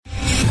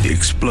The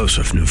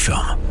explosive new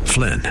film,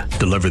 Flynn,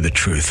 deliver the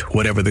truth,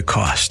 whatever the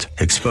cost,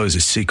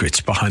 exposes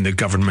secrets behind the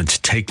government's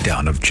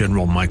takedown of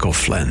General Michael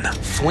Flynn.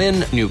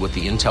 Flynn knew what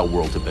the intel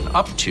world had been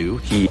up to.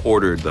 He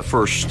ordered the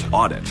first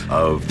audit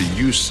of the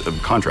use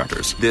of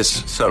contractors.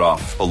 This set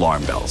off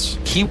alarm bells.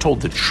 He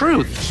told the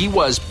truth. He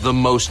was the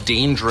most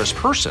dangerous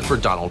person for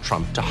Donald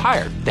Trump to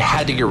hire. They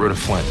had to get rid of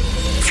Flynn.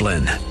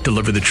 Flynn,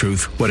 deliver the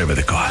truth, whatever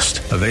the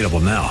cost. Available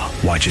now.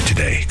 Watch it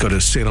today. Go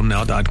to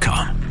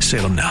salemnow.com.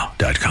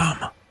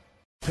 salemnow.com.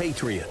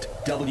 Patriot,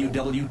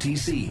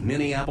 WWTC,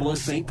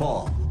 Minneapolis, St.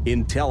 Paul.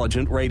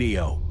 Intelligent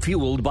radio,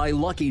 fueled by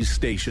Lucky's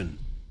Station.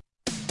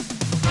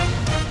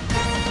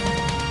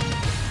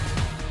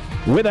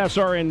 With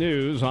SRN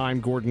News,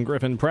 I'm Gordon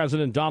Griffin.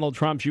 President Donald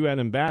Trump's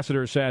UN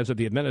ambassador says that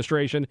the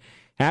administration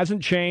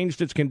hasn't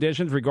changed its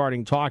conditions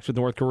regarding talks with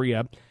North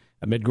Korea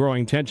amid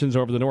growing tensions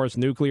over the North's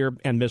nuclear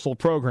and missile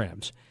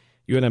programs.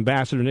 UN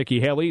Ambassador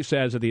Nikki Haley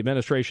says that the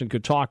administration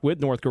could talk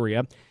with North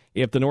Korea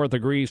if the North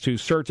agrees to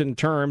certain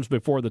terms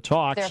before the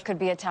talks. There could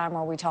be a time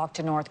where we talk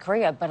to North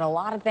Korea, but a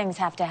lot of things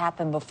have to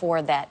happen before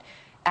that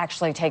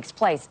actually takes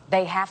place.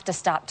 They have to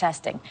stop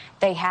testing.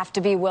 They have to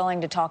be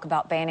willing to talk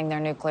about banning their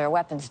nuclear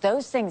weapons.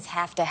 Those things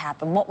have to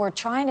happen. What we're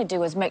trying to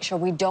do is make sure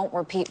we don't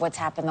repeat what's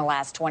happened the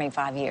last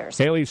 25 years.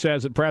 Haley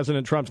says that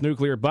President Trump's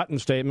nuclear button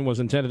statement was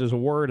intended as a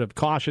word of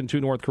caution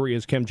to North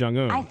Korea's Kim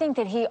Jong-un. I think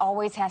that he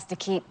always has to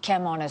keep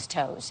Kim on his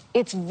toes.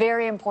 It's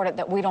very important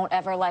that we don't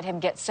ever let him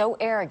get so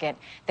arrogant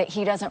that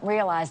he doesn't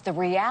realize the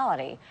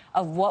reality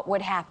of what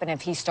would happen if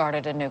he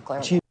started a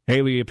nuclear war.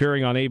 Haley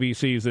appearing on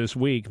ABC's This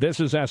Week. This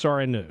is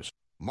SRN News.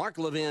 Mark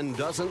Levin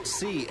doesn't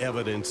see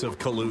evidence of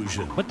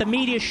collusion. What the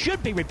media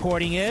should be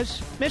reporting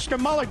is Mr.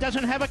 Mueller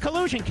doesn't have a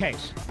collusion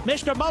case.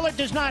 Mr. Mueller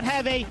does not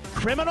have a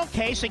criminal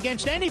case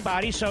against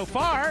anybody so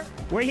far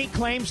where he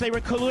claims they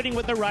were colluding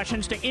with the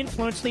Russians to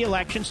influence the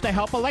elections to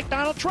help elect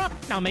Donald Trump.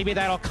 Now, maybe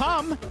that'll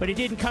come, but it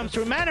didn't come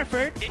through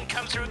Manafort, didn't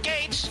come through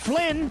Gates.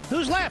 Flynn,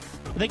 who's left?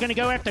 Are they going to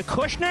go after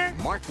Kushner?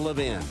 Mark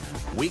Levin,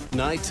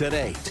 weeknights at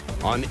 8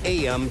 on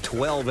AM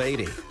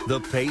 1280. The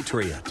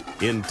Patriot,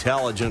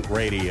 intelligent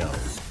radio.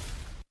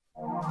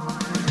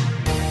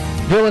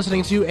 You're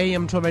listening to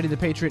AM 1280, The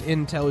Patriot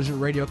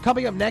Intelligent Radio.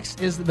 Coming up next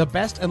is the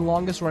best and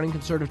longest-running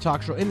conservative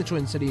talk show in the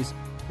Twin Cities.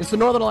 It's the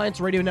Northern Alliance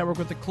Radio Network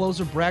with the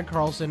closer, Brad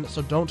Carlson,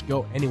 so don't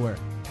go anywhere.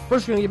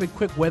 First, we're going to give a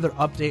quick weather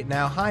update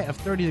now. High of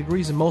 30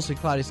 degrees and mostly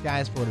cloudy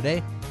skies for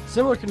today.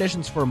 Similar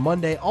conditions for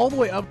Monday, all the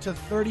way up to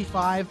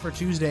 35 for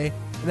Tuesday,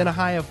 and then a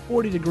high of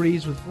 40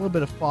 degrees with a little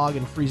bit of fog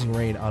and freezing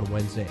rain on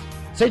Wednesday.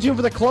 Stay tuned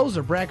for the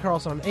closer, Brad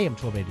Carlson on AM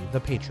 1280, The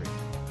Patriot.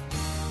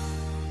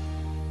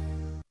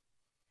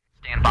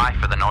 Stand by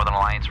for the Northern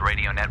Alliance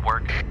Radio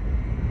Network.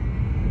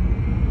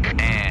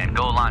 And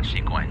go launch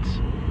sequence.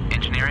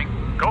 Engineering,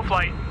 go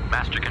flight.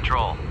 Master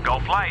control, go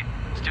flight.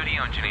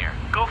 Studio engineer,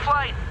 go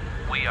flight.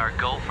 We are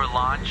go for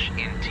launch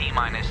in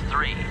T-minus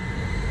 3, 2,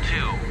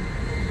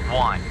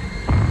 1.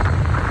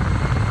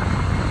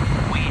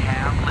 We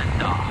have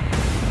liftoff.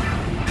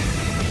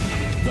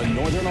 The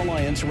Northern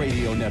Alliance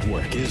Radio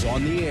Network is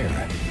on the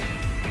air.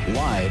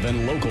 Live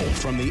and local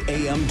from the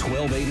AM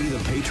 1280 The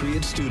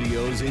Patriot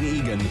Studios in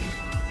Eagan.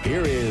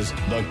 Here is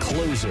the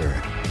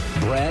closer,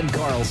 Brad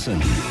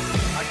Carlson.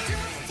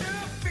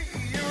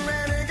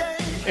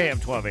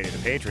 AM 1280,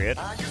 The Patriot.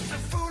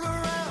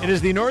 It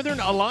is the Northern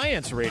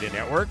Alliance Radio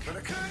Network.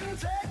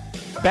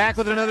 Back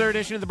with another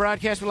edition of the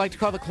broadcast we like to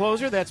call The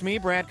Closer. That's me,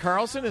 Brad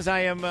Carlson, as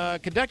I am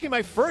conducting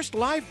my first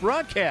live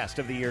broadcast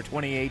of the year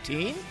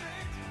 2018.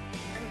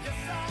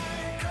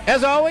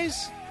 As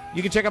always,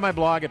 you can check out my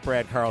blog at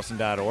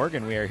bradcarlson.org,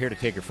 and we are here to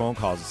take your phone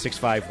calls at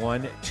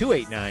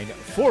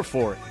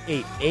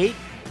 651-289-4488.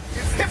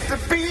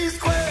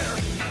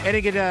 And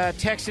you can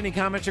text any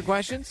comments or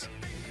questions,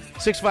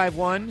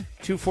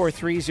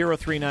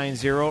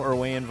 651-243-0390, or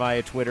weigh in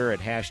via Twitter at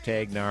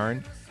hashtag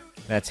NARN.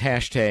 That's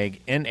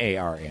hashtag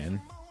NARN.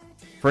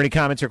 For any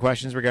comments or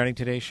questions regarding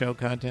today's show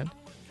content.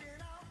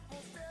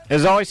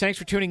 As always, thanks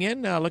for tuning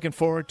in. Looking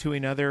forward to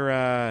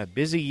another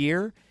busy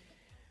year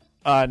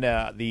on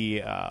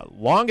the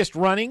longest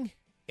running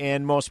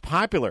and most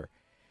popular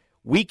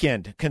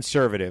weekend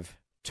conservative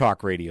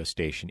talk radio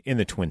station in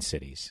the Twin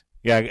Cities.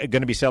 Yeah,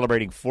 going to be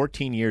celebrating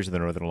 14 years of the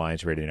Northern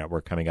Alliance Radio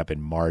Network coming up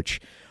in March.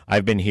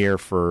 I've been here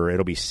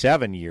it'll be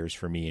 7 years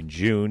for me in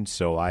June,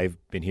 so I've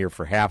been here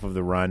for half of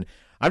the run.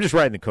 I'm just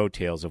riding the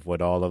coattails of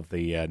what all of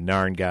the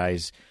NARN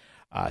guys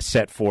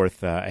set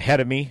forth ahead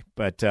of me,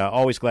 but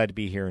always glad to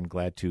be here and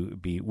glad to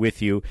be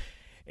with you.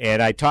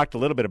 And I talked a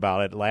little bit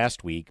about it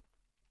last week.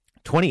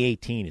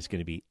 2018 is going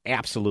to be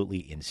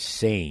absolutely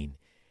insane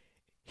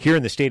here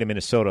in the state of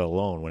Minnesota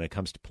alone when it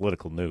comes to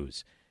political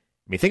news.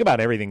 I mean, think about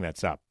everything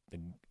that's up.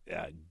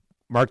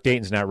 Mark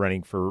Dayton's not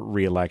running for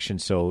re-election,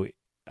 so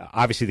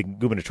obviously the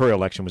gubernatorial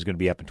election was going to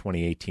be up in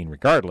 2018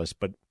 regardless,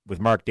 but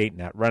with Mark Dayton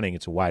not running,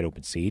 it's a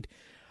wide-open seat.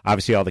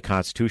 Obviously, all the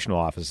constitutional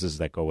offices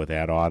that go with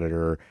that,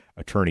 auditor,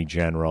 attorney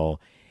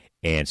general,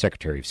 and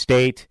secretary of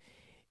state.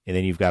 And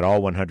then you've got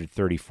all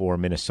 134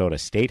 Minnesota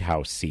State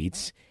House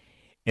seats.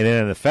 And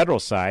then on the federal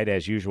side,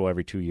 as usual,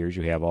 every 2 years,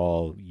 you have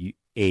all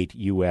 8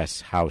 U.S.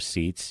 House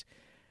seats.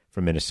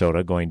 from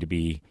Minnesota, going to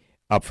be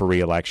up for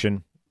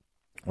re-election,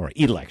 or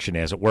election,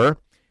 as it were.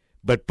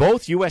 But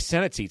both U.S.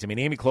 Senate seats, I mean,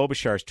 Amy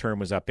Klobuchar's term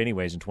was up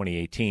anyways in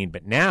 2018,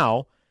 but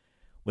now,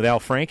 with Al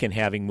Franken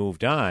having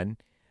moved on,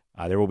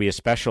 there will be a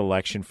special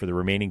election for the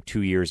remaining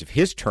 2 years of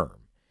his term.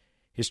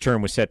 His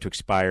term was set to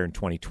expire in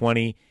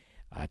 2020.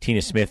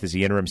 Tina Smith, as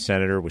the interim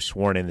senator, was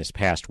sworn in this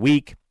past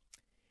week,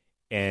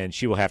 and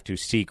she will have to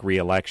seek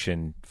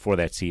re-election for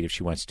that seat if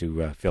she wants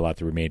to fill out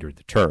the remainder of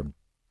the term.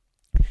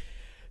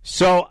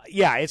 So,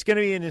 yeah, it's going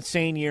to be an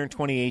insane year in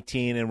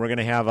 2018, and we're going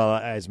to have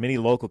as many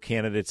local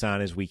candidates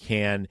on as we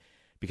can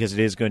because it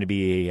is going to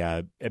be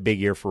a big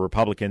year for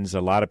Republicans.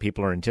 A lot of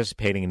people are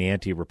anticipating an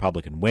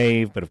anti-Republican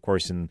wave, but, of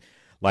course, in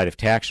light of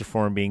tax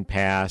reform being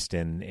passed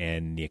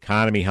and the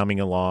economy humming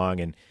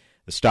along and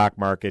the stock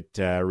market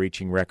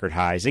reaching record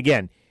highs,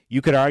 again, you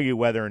could argue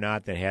whether or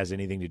not that has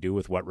anything to do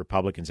with what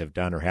Republicans have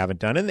done or haven't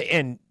done,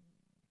 and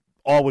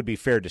all would be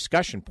fair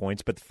discussion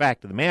points, but the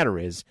fact of the matter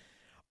is,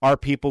 are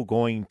people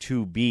going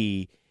to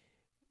be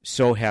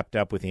so hepped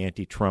up with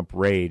anti-Trump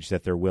rage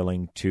that they're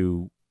willing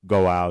to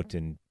go out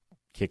and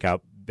kick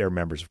out their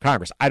members of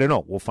Congress? I don't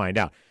know. We'll find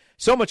out.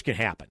 So much can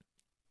happen.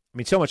 I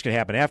mean, so much can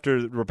happen.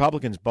 After the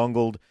Republicans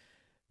bungled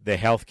the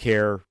health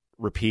care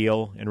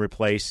repeal and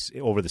replace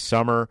over the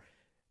summer,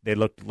 they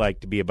looked like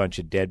to be a bunch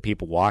of dead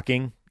people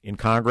walking in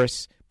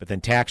Congress. But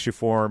then tax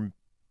reform,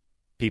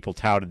 people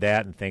touted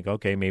that and think,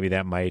 okay, maybe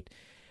that might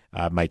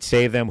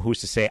save them. Who's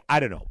to say? I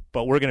don't know.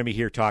 But we're going to be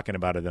here talking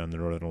about it on the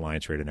Northern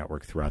Alliance Radio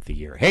Network throughout the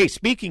year. Hey,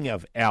 speaking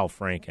of Al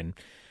Franken,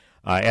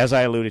 as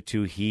I alluded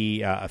to,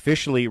 he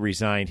officially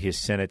resigned his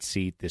Senate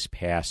seat this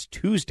past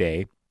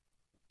Tuesday.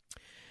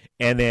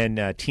 And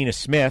then Tina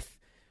Smith,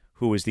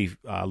 who was the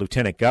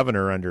lieutenant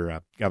governor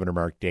under Governor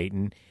Mark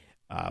Dayton,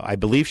 I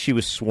believe she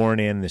was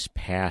sworn in this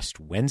past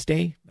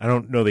Wednesday. I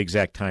don't know the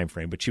exact time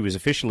frame, but she was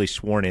officially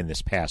sworn in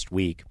this past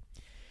week.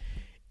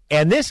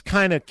 And this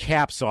kind of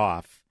caps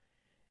off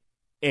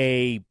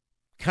a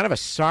kind of a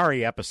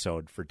sorry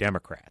episode for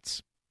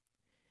Democrats,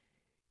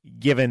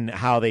 given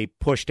how they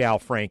pushed Al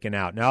Franken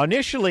out. Now,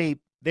 initially,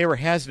 they were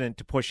hesitant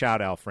to push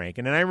out Al Franken,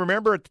 and I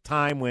remember at the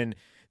time when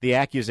the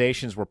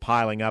accusations were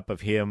piling up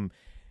of him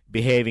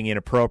behaving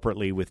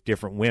inappropriately with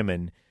different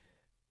women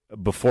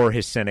before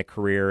his Senate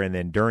career and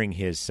then during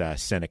his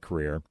Senate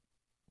career,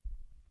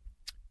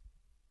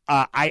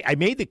 I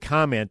made the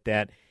comment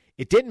that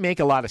it didn't make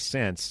a lot of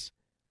sense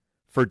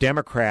for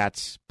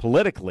Democrats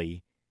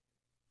politically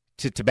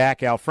to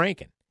back Al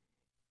Franken.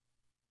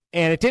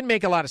 And it didn't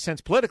make a lot of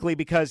sense politically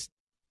because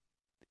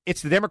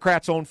it's the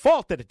Democrats' own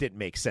fault that it didn't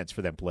make sense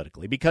for them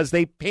politically, because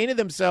they painted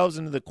themselves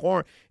into the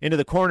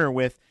corner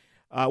with,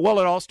 well,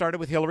 it all started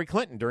with Hillary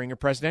Clinton during her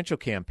presidential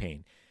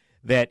campaign,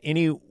 that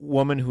any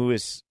woman who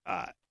is,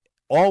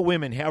 all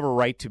women have a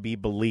right to be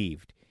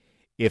believed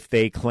if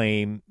they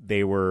claim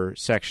they were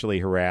sexually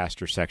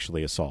harassed or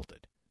sexually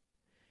assaulted.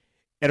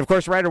 And, of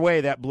course, right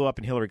away that blew up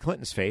in Hillary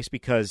Clinton's face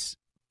because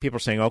people are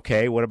saying,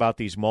 okay, what about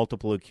these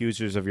multiple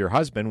accusers of your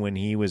husband when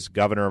he was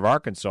governor of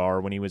Arkansas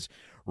or when he was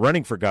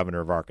running for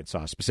governor of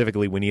Arkansas,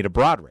 specifically Juanita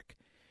Broderick,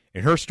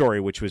 in her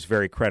story, which was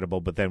very credible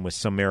but then was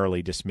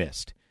summarily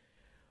dismissed.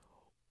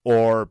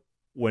 Or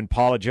when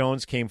Paula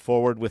Jones came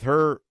forward with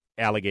her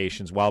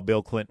allegations while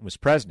Bill Clinton was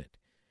president.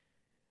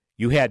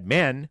 You had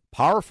men,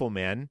 powerful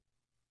men,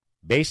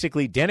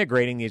 basically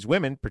denigrating these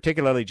women,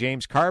 particularly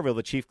James Carville,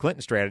 the chief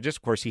Clinton strategist.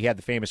 Of course, he had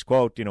the famous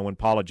quote, when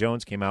Paula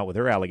Jones came out with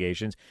her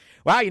allegations.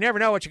 Well, you never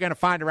know what you're going to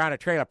find around a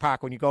trailer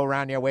park when you go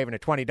around there waving a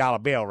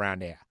 $20 bill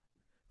around there.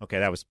 Okay,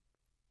 that was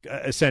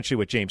essentially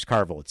what James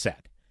Carville had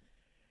said.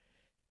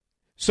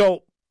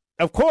 So,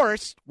 of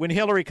course, when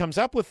Hillary comes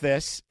up with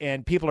this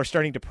and people are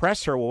starting to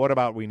press her, well, what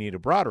about Juanita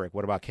Broderick?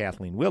 What about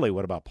Kathleen Willey?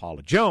 What about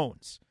Paula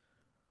Jones?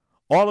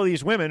 All of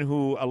these women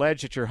who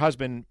allege that your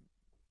husband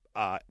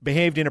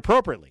behaved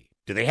inappropriately.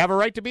 Do they have a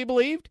right to be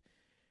believed?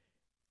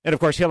 And, of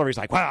course, Hillary's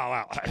like,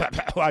 well,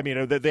 I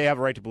mean, they have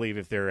a right to believe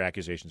if their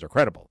accusations are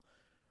credible.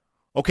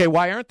 Okay,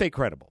 why aren't they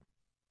credible?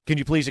 Can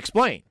you please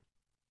explain?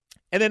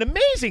 And then,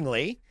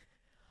 amazingly,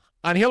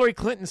 on Hillary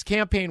Clinton's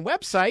campaign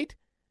website,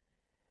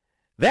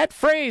 that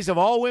phrase of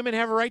all women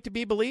have a right to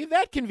be believed,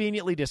 that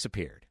conveniently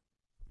disappeared.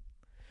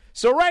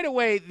 So right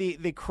away,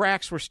 the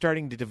cracks were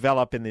starting to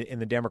develop in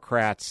the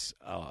Democrats'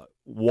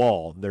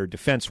 wall, their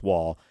defense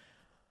wall,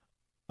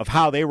 of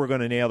how they were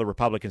going to nail the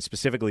Republicans,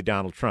 specifically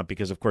Donald Trump,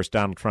 because, of course,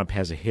 Donald Trump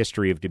has a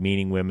history of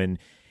demeaning women,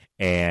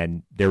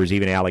 and there was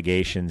even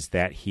allegations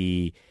that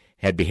he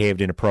had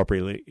behaved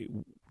inappropriately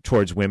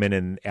towards women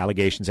and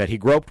allegations that he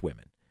groped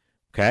women,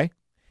 okay?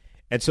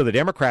 And so the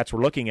Democrats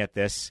were looking at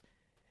this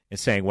and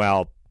saying,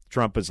 well,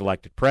 Trump is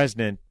elected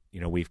president,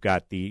 we've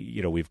got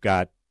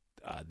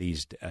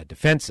these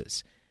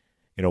defenses,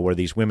 where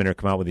these women are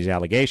come out with these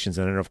allegations.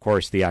 And then, of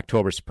course, the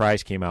October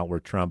surprise came out where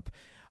Trump,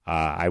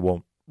 I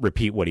won't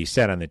repeat what he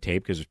said on the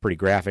tape because it was pretty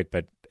graphic,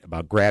 but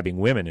about grabbing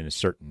women in a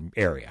certain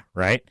area,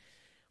 right?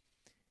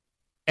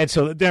 And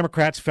so the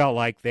Democrats felt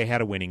like they had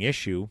a winning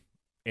issue,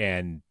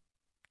 and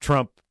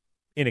Trump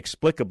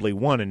inexplicably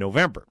won in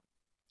November.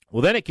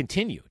 Well, then it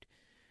continued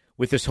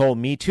with this whole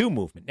Me Too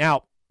movement.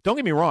 Now, don't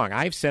get me wrong,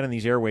 I've said on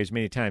these airwaves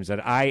many times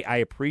that I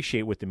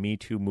appreciate what the Me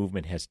Too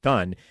movement has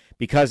done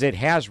because it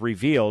has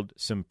revealed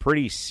some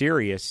pretty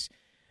serious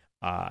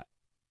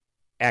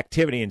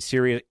activity and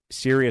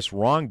serious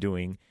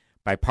wrongdoing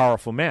by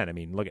powerful men. I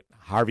mean, look at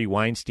Harvey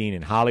Weinstein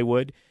in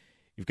Hollywood.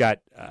 You've got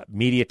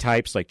media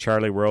types like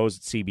Charlie Rose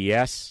at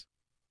CBS,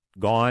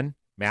 gone.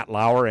 Matt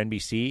Lauer,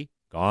 NBC,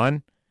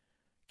 gone.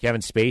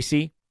 Kevin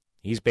Spacey,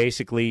 he's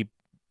basically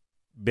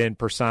been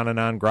persona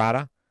non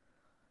grata.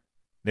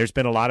 There's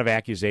been a lot of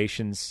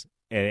accusations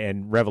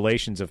and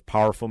revelations of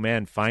powerful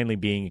men finally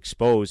being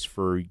exposed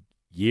for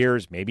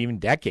years, maybe even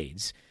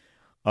decades,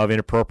 of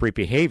inappropriate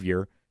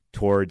behavior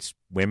towards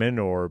women,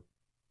 or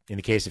in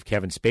the case of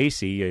Kevin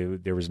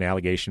Spacey, there was an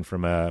allegation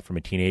from a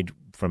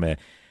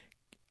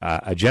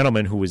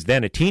gentleman who was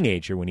then a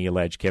teenager when he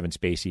alleged Kevin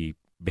Spacey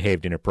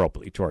behaved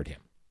inappropriately toward him.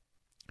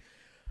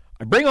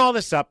 I bring all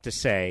this up to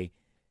say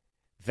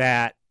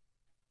that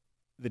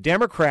the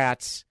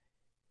Democrats,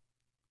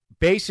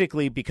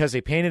 basically because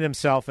they painted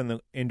themselves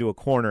into a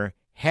corner,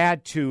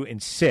 had to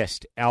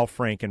insist Al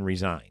Franken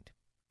resigned.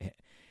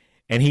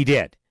 And he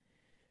did.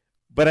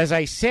 But as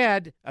I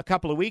said a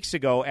couple of weeks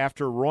ago,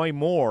 after Roy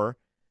Moore,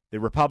 the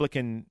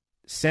Republican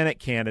Senate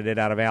candidate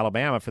out of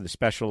Alabama for the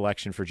special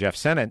election for Jeff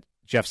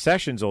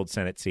Sessions' old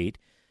Senate seat,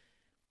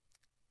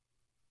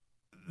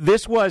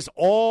 this was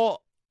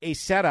all a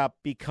setup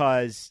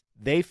because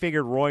they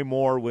figured Roy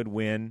Moore would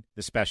win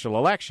the special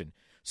election.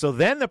 So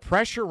then the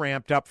pressure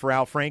ramped up for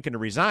Al Franken to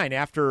resign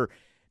after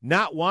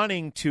not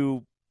wanting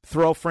to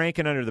throw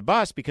Franken under the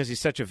bus because he's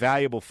such a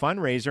valuable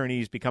fundraiser and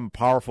he's become a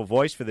powerful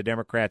voice for the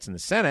Democrats in the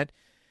Senate,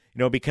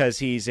 because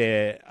he's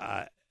an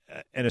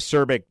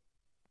acerbic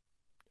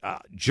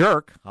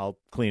jerk. I'll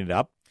clean it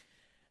up.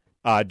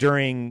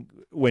 During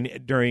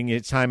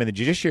his time in the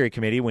Judiciary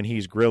Committee when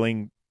he's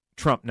grilling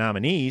Trump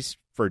nominees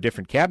for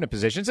different cabinet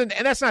positions. And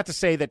that's not to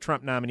say that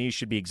Trump nominees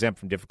should be exempt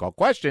from difficult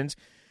questions,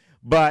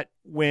 but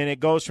when it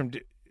goes from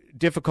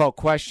difficult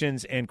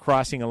questions and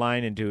crossing a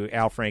line into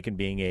Al Franken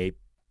being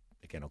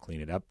again, I'll clean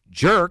it up,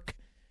 jerk,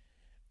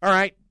 all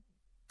right,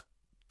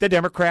 the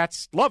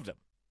Democrats loved him.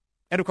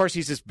 And, of course,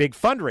 he's this big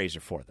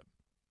fundraiser for them.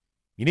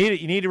 You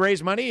need to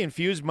raise money,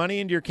 infuse money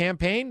into your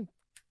campaign,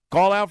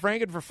 call Al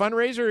Franken for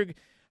fundraiser.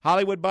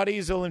 Hollywood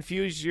buddies will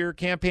infuse your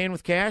campaign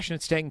with cash, and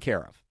it's taken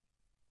care of.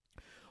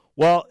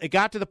 Well, it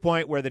got to the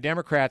point where the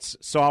Democrats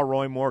saw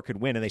Roy Moore could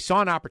win, and they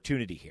saw an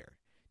opportunity here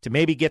to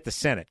maybe get the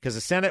Senate, because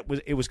the Senate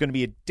was going to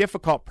be a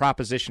difficult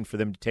proposition for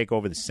them to take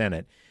over the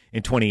Senate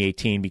in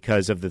 2018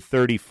 because of the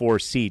 34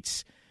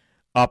 seats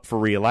up for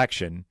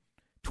re-election.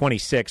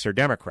 26 are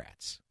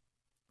Democrats.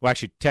 Well,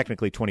 actually,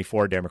 technically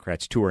 24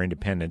 Democrats, 2 are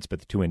independents, but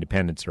the 2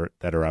 independents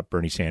that are up,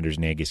 Bernie Sanders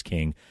and Angus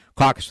King,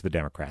 caucus for the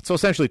Democrats. So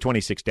essentially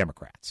 26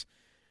 Democrats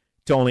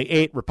to only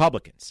 8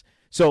 Republicans.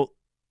 So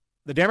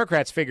the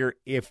Democrats figure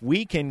if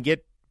we can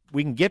get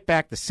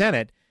back the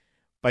Senate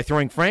by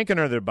throwing Franken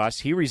under the bus,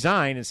 he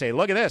resigned and say,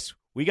 look at this,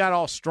 we got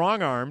all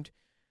strong-armed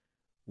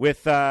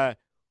with to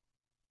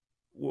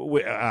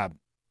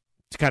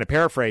kind of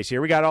paraphrase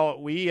here,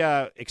 we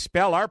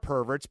expel our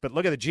perverts, but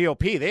look at the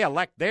GOP, they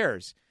elect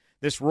theirs.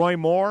 This Roy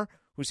Moore,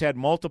 who's had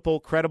multiple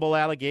credible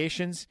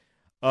allegations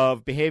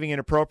of behaving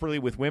inappropriately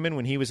with women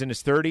when he was in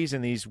his 30s,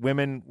 and these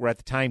women were at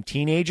the time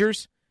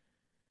teenagers.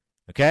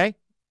 Okay?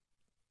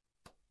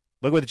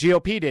 Look what the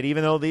GOP did,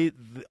 even though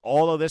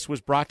all of this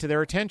was brought to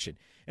their attention.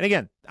 And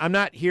again, I'm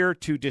not here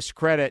to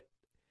discredit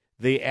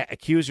the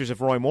accusers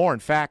of Roy Moore.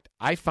 In fact,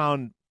 I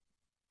found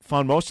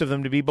most of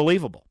them to be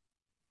believable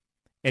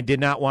and did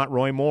not want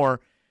Roy Moore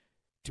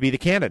to be the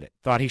candidate.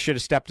 Thought he should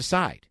have stepped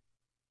aside.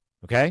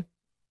 Okay?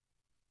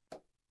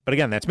 But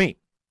again, that's me.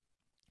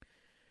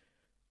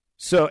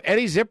 So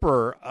Eddie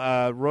Zipper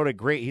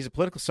he's a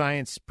political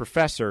science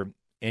professor,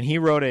 and he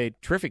wrote a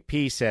terrific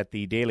piece at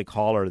the Daily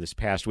Caller this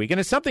past week. And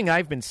it's something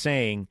I've been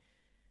saying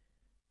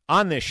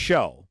on this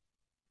show,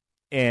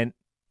 and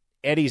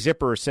Eddie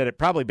Zipper said it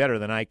probably better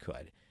than I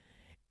could.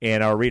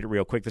 And I'll read it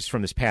real quick. This is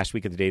from this past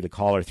week at the Daily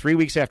Caller. 3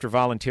 weeks after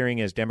volunteering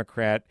as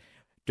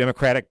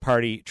Democratic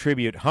Party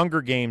tribute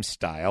Hunger Games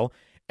style,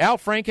 Al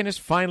Franken has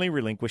finally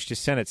relinquished his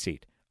Senate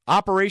seat.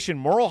 Operation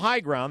Moral High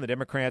Ground, the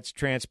Democrats'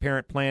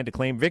 transparent plan to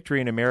claim victory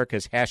in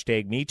America's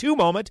 #MeToo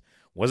moment,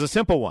 was a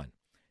simple one.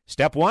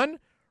 Step 1,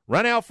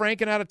 run Al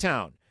Franken out of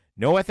town.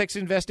 No ethics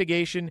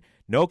investigation,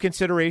 no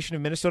consideration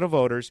of Minnesota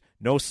voters,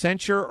 no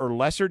censure or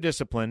lesser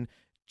discipline,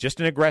 just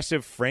an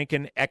aggressive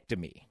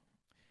Franken-ectomy.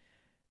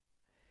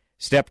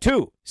 Step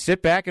 2,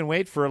 sit back and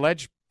wait for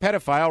alleged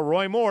pedophile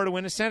Roy Moore to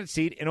win a Senate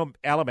seat in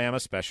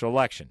Alabama's special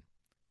election.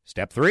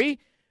 Step 3,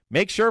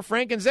 make sure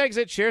Franken's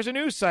exit shares a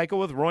news cycle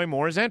with Roy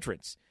Moore's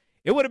entrance.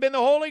 It would have been the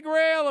holy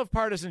grail of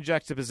partisan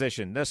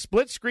juxtaposition, the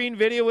split-screen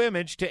video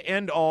image to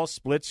end all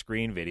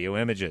split-screen video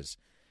images.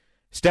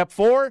 Step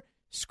 4,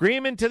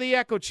 scream into the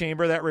echo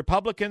chamber that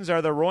Republicans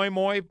are the Roy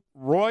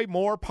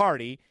Moore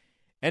party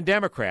and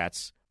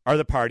Democrats are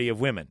the party of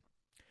women.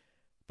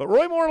 But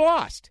Roy Moore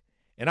lost,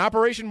 And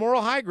Operation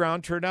Moral High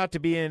Ground turned out to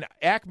be an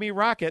Acme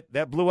rocket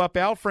that blew up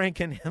Al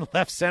Franken and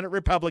left Senate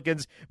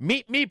Republicans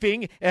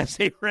meeping as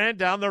they ran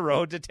down the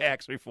road to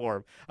tax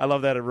reform. I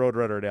love that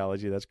Roadrunner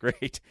analogy. That's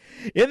great.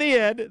 In the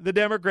end, the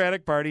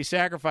Democratic Party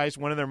sacrificed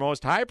one of their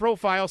most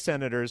high-profile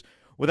senators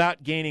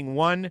without gaining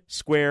 1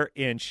 square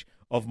inch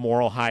of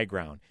moral high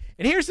ground.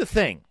 And here's the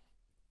thing.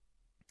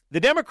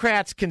 The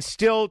Democrats can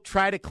still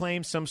try to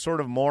claim some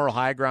sort of moral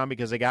high ground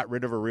because they got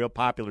rid of a real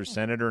popular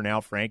senator in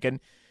Al Franken.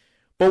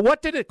 But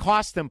what did it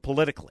cost them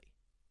politically?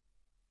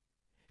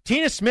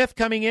 Tina Smith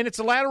coming in, it's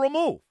a lateral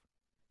move.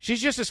 She's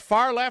just as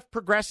far left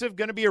progressive,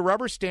 going to be a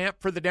rubber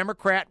stamp for the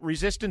Democrat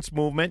resistance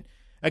movement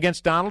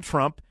against Donald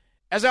Trump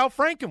as Al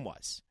Franken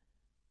was.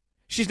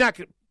 She's not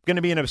going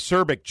to be an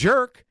acerbic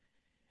jerk.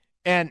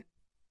 And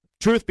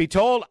truth be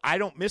told, I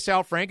don't miss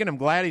Al Franken. I'm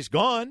glad he's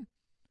gone.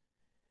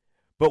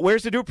 But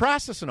where's the due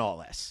process in all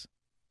this?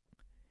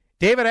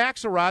 David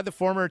Axelrod, the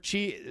former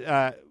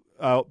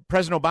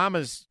President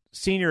Obama's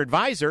senior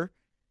advisor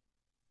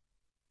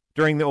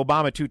during the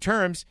Obama 2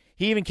 terms,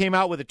 he even came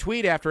out with a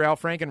tweet after Al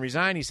Franken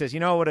resigned. He says,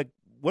 it would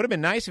have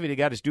been nice if he'd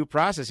got his due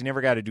process. He never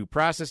got a due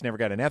process, never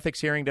got an ethics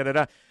hearing,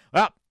 da-da-da.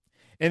 Well,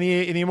 in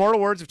the immortal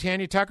words of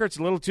Tanya Tucker, it's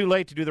a little too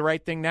late to do the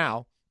right thing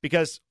now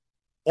because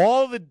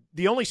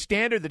the only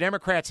standard the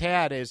Democrats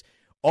had is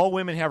all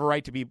women have a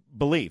right to be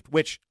believed,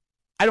 which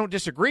I don't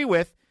disagree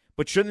with,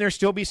 but shouldn't there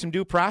still be some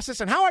due process?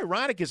 And how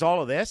ironic is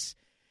all of this?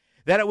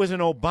 That it was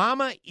an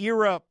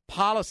Obama-era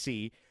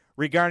policy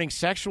regarding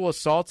sexual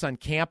assaults on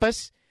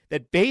campus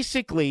that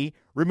basically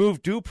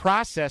removed due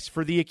process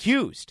for the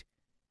accused.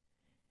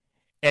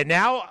 And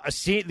now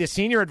the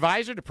senior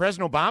advisor to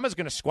President Obama is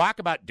going to squawk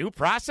about due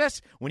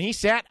process when he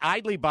sat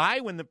idly by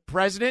when the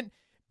president,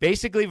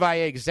 basically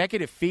via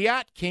executive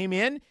fiat, came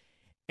in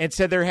and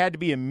said there had to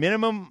be a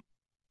minimum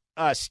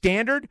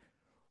standard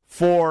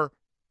for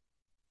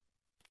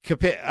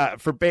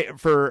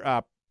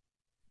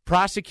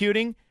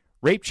prosecuting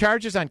rape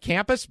charges on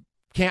campus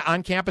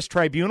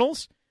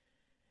tribunals.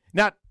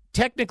 Now,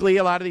 technically,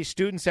 a lot of these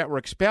students that were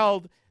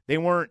expelled, they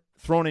weren't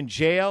thrown in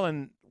jail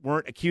and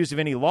weren't accused of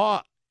any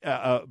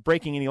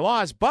breaking any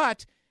laws,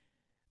 but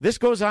this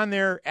goes on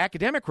their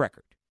academic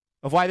record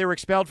of why they were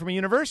expelled from a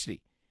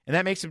university, and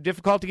that makes it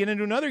difficult to get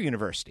into another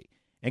university.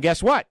 And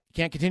guess what? You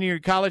can't continue your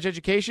college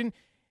education.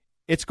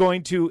 It's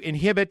going to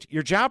inhibit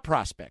your job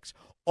prospects,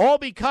 all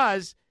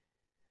because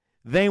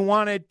they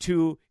wanted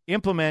to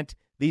implement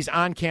these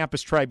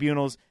on-campus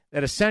tribunals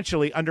that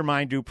essentially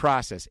undermine due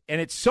process. And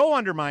it's so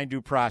undermined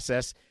due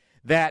process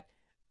that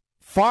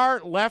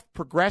far-left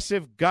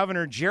progressive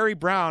Governor Jerry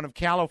Brown of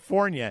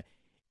California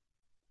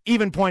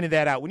even pointed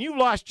that out. When you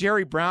lost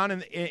Jerry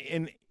Brown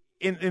in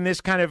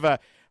this kind of a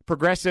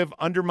progressive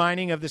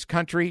undermining of this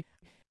country,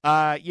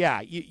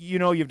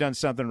 you've done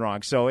something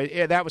wrong. So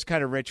that was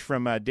kind of rich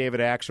from David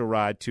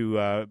Axelrod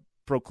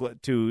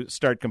to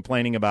start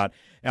complaining about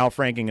Al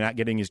Franken not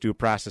getting his due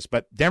process.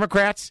 But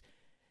Democrats,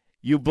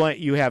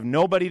 you have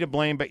nobody to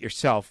blame but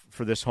yourself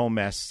for this whole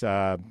mess.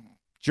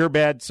 It's your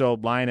bed, so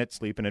lie in it,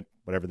 sleep in it,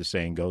 whatever the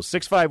saying goes.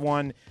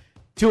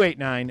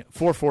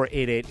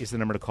 651-289-4488 is the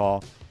number to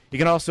call. You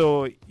can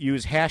also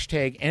use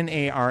hashtag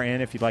NARN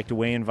if you'd like to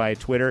weigh in via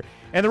Twitter.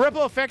 And the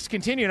ripple effects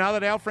continue now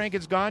that Al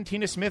Franken's gone.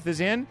 Tina Smith is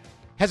in.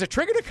 Has it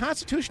triggered a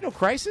constitutional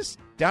crisis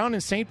down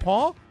in St.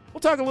 Paul?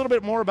 We'll talk a little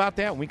bit more about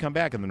that when we come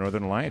back on the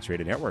Northern Alliance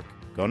Radio Network.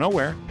 Go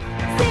nowhere.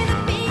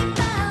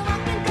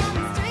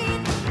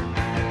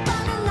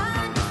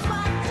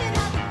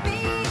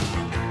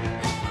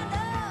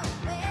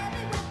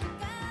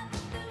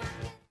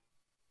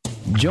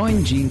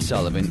 Join Gene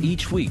Sullivan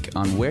each week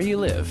on Where You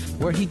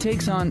Live, where he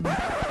takes on...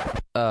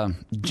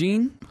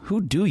 Gene,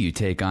 who do you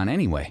take on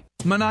anyway?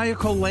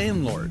 Maniacal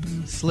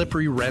landlords,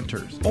 slippery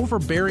renters,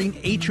 overbearing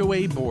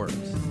HOA boards,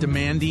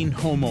 demanding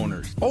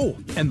homeowners. Oh,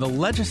 and the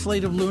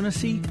legislative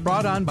lunacy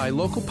brought on by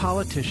local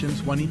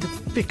politicians wanting to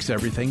fix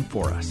everything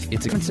for us.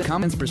 It's a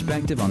common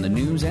perspective on the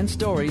news and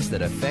stories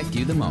that affect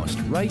you the most,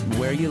 right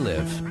where you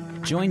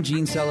live. Join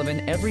Gene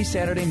Sullivan every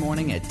Saturday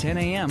morning at 10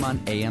 a.m.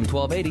 on AM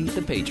 1280,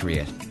 The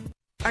Patriot.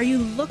 Are you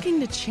looking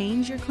to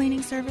change your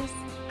cleaning service?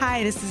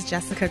 Hi, this is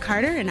Jessica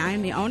Carter, and I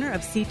am the owner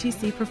of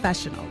CTC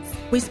Professionals.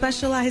 We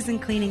specialize in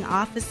cleaning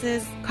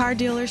offices, car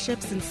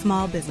dealerships, and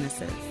small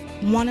businesses.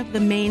 One of the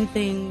main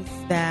things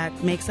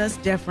that makes us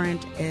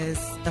different is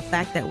the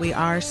fact that we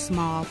are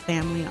small,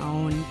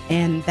 family-owned,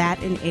 and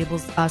that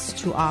enables us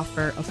to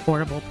offer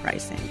affordable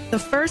pricing. The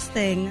first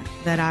thing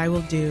that I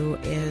will do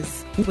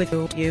is, with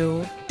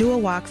you, do a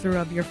walkthrough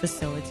of your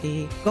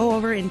facility, go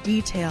over in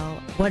detail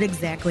what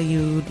exactly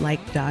you'd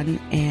like done,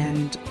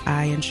 and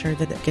I ensure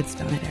that it gets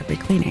done at every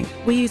cleaning.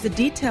 We use a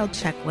detailed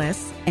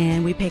checklist,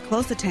 and we pay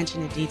close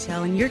attention to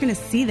detail, and you're going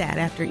to see that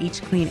after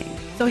each cleaning.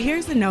 So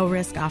here's a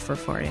no-risk offer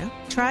for you.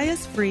 Try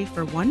us free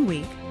for 1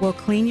 week. We'll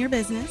clean your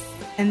business,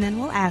 and then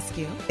we'll ask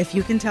you if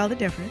you can tell the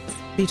difference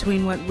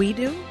between what we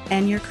do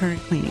and your current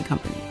cleaning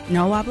company.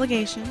 No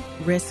obligation,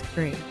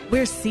 risk-free.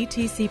 We're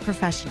CTC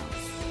Professionals.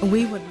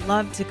 We would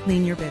love to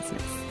clean your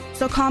business.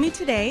 So call me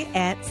today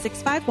at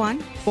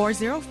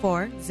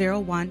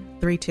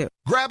 651-404-0132.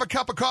 Grab a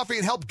cup of coffee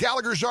and help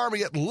Gallagher's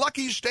Army at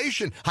Lucky's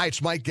Station. Hi,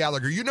 it's Mike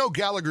Gallagher. You know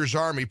Gallagher's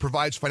Army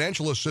provides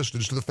financial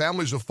assistance to the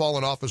families of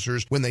fallen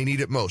officers when they need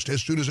it most,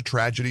 as soon as a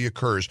tragedy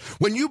occurs.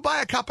 When you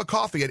buy a cup of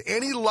coffee at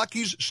any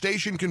Lucky's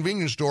Station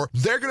convenience store,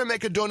 they're going to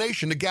make a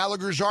donation to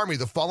Gallagher's Army,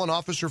 the Fallen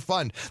Officer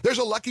Fund. There's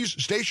a Lucky's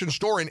Station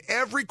store in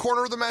every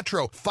corner of the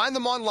metro. Find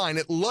them online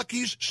at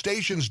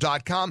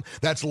Lucky'sStations.com.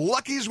 That's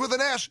Lucky's with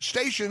an S,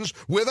 Stations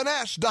with an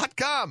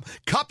S.com.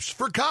 Cups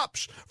for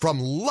Cops from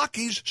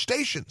Lucky's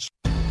Stations.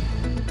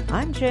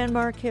 I'm Jan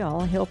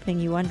Markell, helping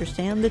you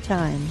understand the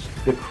times.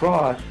 The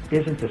cross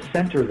isn't a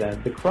center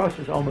then. The cross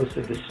is almost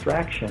a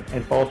distraction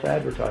and false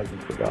advertising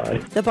for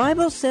God. The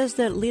Bible says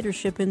that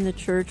leadership in the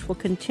church will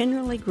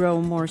continually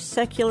grow more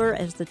secular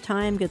as the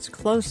time gets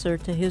closer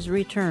to his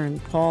return.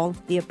 Paul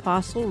the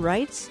Apostle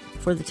writes,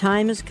 "For the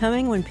time is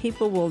coming when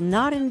people will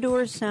not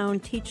endure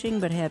sound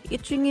teaching but have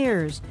itching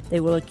ears. They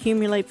will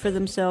accumulate for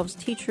themselves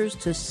teachers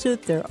to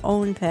suit their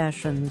own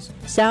passions."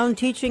 Sound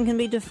teaching can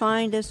be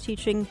defined as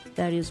teaching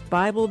that is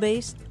Bible-based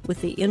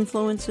with the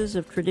influences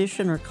of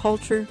tradition or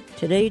culture.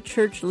 Today,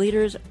 church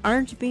leaders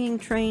aren't being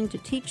trained to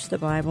teach the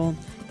Bible.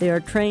 They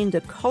are trained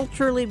to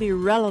culturally be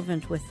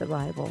relevant with the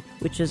Bible,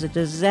 which is a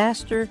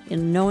disaster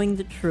in knowing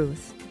the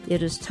truth.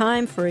 It is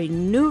time for a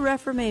new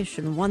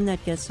reformation, one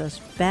that gets us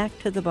back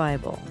to the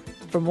Bible.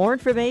 For more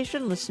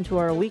information, listen to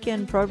our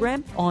weekend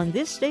program on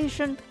this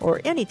station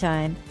or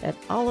anytime at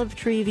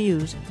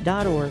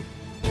olivetreeviews.org.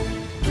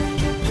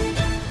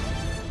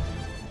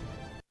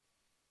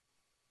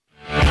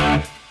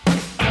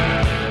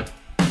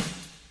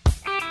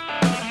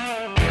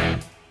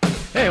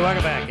 Hey,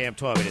 welcome back. AM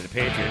 1280 The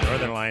Patriot,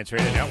 Northern Alliance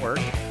Radio Network.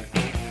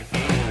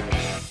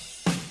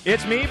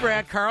 It's me,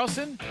 Brad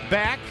Carlson,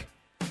 back.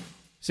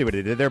 See what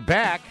I did? They're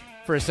back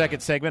for a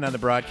second segment on the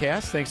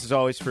broadcast. Thanks, as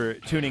always, for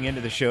tuning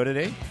into the show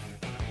today.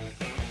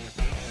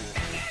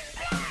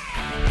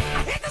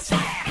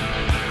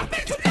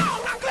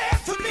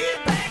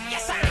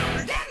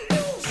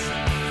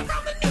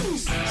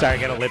 Sorry, I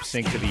got to lip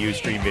sync to the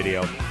Ustream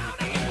video.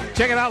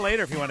 Check it out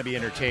later if you want to be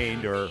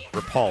entertained or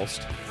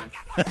repulsed.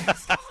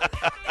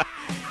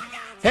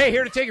 Hey,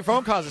 here to take your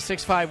phone calls at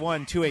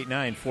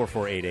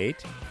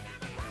 651-289-4488.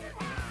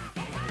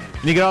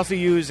 And you can also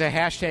use a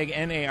hashtag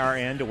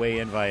NARN to weigh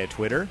in via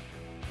Twitter.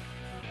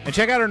 And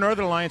check out our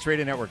Northern Alliance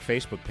Radio Network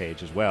Facebook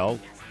page as well.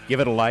 Give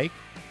it a like.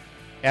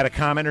 Add a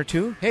comment or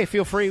two. Hey,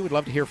 feel free. We'd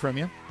love to hear from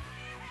you.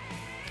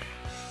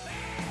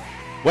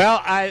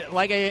 Well,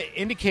 like I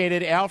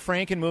indicated, Al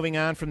Franken moving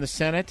on from the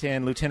Senate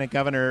and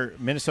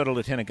Minnesota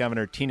Lieutenant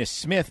Governor Tina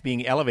Smith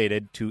being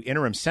elevated to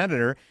interim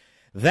senator,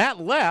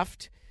 that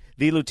left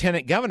the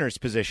lieutenant governor's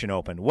position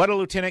open. What a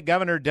lieutenant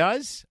governor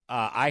does,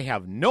 I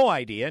have no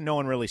idea. No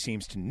one really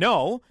seems to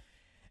know,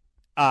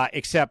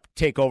 except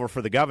take over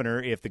for the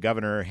governor if the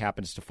governor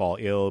happens to fall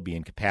ill, be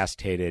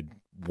incapacitated,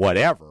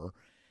 whatever.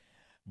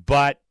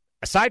 But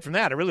aside from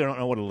that, I really don't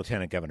know what a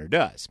lieutenant governor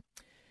does.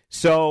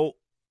 So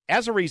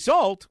as a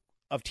result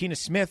of Tina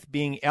Smith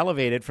being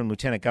elevated from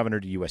lieutenant governor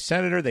to U.S.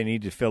 senator, they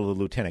need to fill the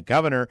lieutenant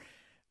governor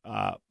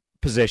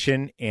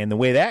position. And the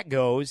way that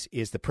goes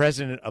is the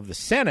president of the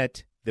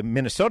Senate, the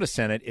Minnesota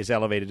Senate, is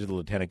elevated to the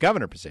lieutenant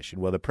governor position.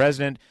 Well, the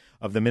president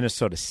of the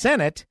Minnesota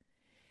Senate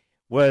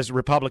was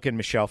Republican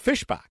Michelle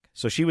Fischbach.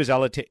 So she was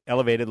elevated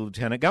to the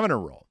lieutenant governor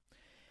role.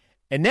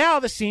 And now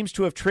this seems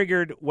to have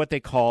triggered what they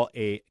call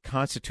a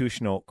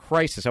constitutional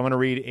crisis. I want to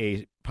read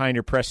a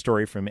Pioneer Press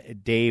story from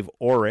Dave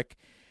Orrick.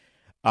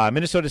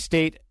 Minnesota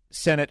State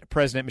Senate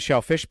President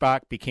Michelle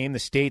Fischbach became the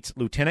state's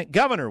lieutenant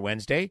governor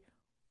Wednesday.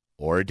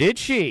 Or did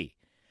she?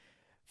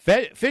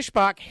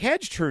 Fischbach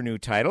hedged her new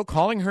title,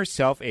 calling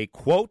herself a,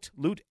 quote,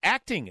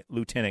 acting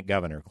lieutenant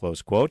governor,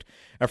 close quote,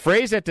 a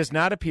phrase that does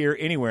not appear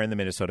anywhere in the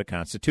Minnesota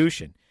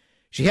Constitution.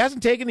 She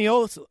hasn't taken the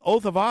oath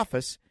of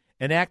office,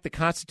 an act the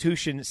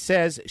Constitution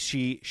says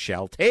she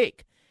shall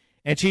take,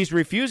 and she's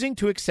refusing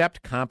to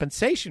accept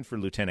compensation for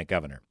lieutenant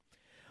governor.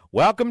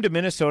 Welcome to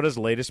Minnesota's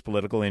latest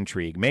political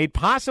intrigue, made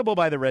possible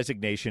by the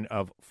resignation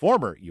of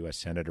former U.S.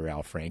 Senator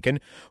Al Franken,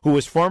 who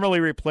was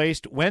formally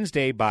replaced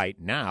Wednesday by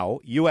now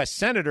U.S.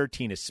 Senator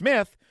Tina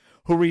Smith,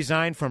 who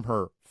resigned from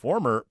her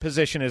former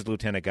position as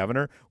lieutenant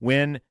governor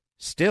when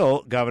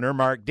still Governor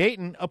Mark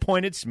Dayton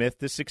appointed Smith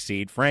to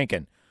succeed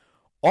Franken.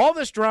 All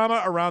this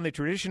drama around the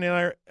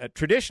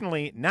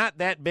traditionally not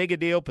that big a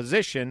deal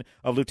position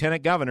of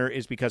lieutenant governor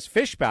is because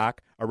Fischbach,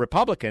 a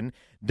Republican,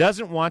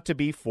 doesn't want to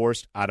be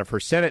forced out of her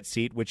Senate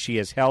seat, which she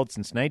has held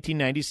since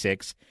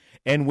 1996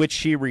 and which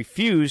she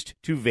refused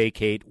to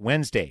vacate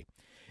Wednesday.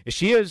 If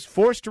she is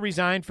forced to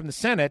resign from the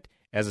Senate,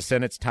 as the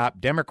Senate's top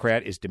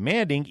Democrat is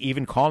demanding,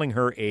 even calling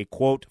her a,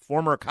 quote,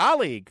 former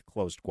colleague,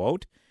 close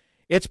quote,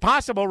 it's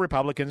possible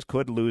Republicans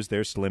could lose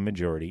their slim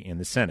majority in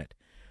the Senate.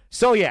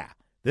 So, yeah.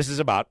 This is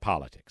about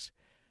politics.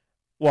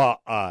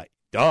 Well,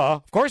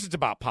 of course it's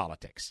about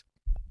politics.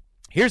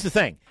 Here's the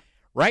thing.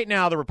 Right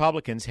now, the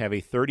Republicans have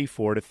a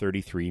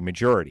 34-33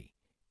 majority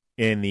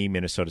in the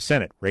Minnesota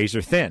Senate,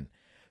 razor thin.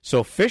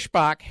 So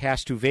Fischbach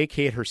has to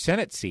vacate her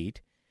Senate seat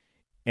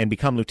and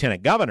become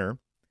lieutenant governor.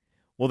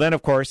 Well, then,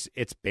 of course,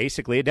 it's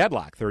basically a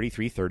deadlock,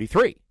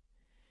 33-33.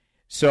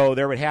 So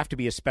there would have to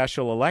be a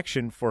special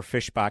election for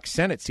Fischbach's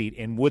Senate seat.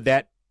 And would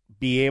that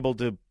be able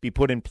to be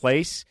put in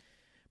place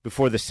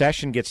before the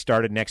session gets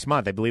started next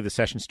month? I believe the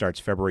session starts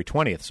February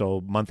 20th, so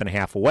a month and a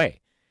half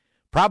away.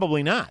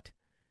 Probably not.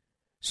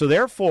 So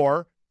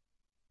therefore,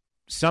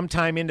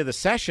 sometime into the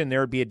session, there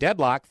would be a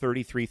deadlock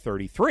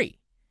 33-33.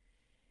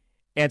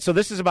 And so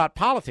this is about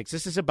politics.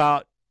 This is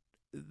about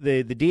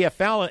the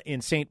DFL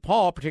in St.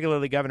 Paul,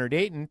 particularly Governor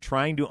Dayton,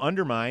 trying to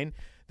undermine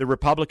the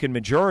Republican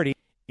majority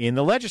in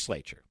the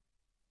legislature,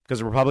 because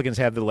the Republicans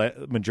have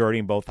the majority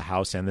in both the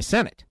House and the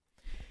Senate.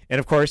 And,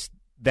 of course,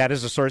 that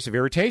is a source of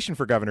irritation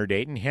for Governor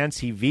Dayton. Hence,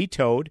 he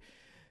vetoed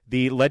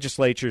the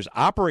legislature's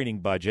operating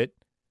budget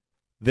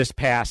this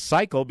past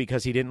cycle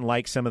because he didn't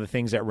like some of the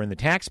things that were in the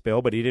tax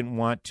bill, but he didn't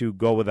want to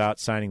go without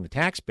signing the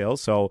tax bill.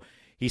 So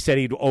he said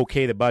he'd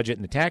okay the budget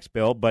and the tax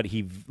bill, but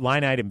he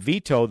line item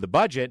vetoed the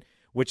budget,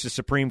 which the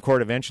Supreme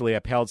Court eventually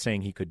upheld,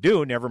 saying he could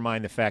do, never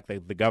mind the fact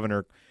that the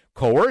governor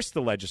coerced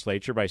the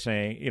legislature by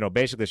saying,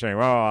 basically saying,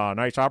 well,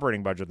 nice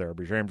operating budget there,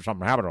 be ashamed if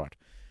something happened to it.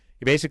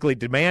 He basically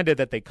demanded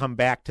that they come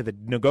back to the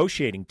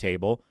negotiating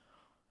table,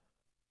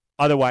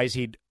 otherwise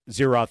he'd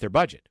zero out their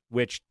budget,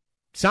 which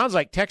sounds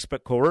like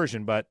textbook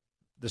coercion, but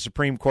the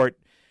Supreme Court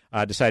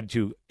decided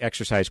to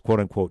exercise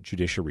quote-unquote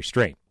judicial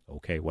restraint.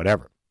 Okay,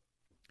 whatever.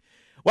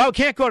 Well, it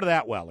can't go to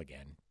that well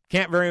again.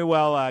 Can't very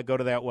well go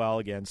to that well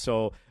again.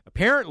 So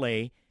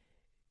apparently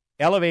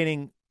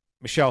elevating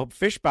Michelle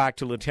Fischbach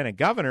to lieutenant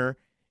governor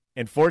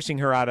and forcing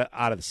her out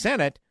of the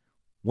Senate,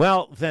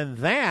 well, then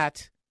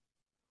that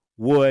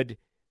would,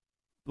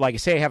 like I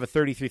say, have a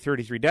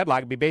 33-33 deadlock.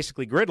 It'd be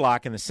basically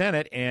gridlock in the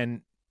Senate,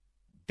 and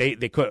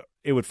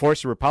it would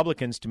force the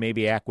Republicans to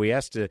maybe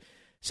acquiesce to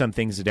some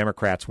things the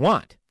Democrats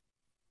want.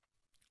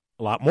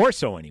 A lot more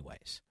so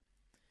anyways.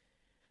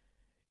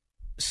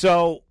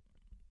 So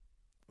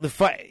the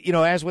fight,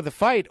 as with the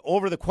fight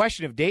over the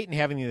question of Dayton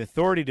having the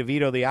authority to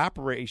veto the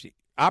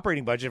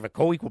operating budget of a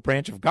co-equal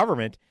branch of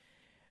government,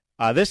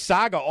 this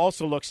saga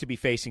also looks to be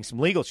facing some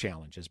legal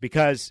challenges,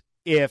 because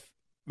if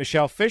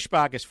Michelle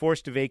Fischbach is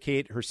forced to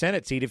vacate her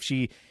Senate seat,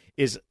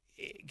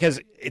 because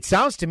it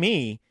sounds to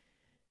me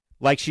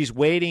like she's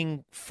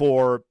waiting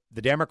for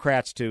the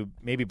Democrats to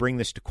maybe bring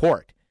this to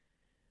court.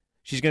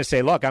 She's going to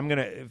say, look,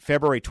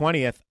 February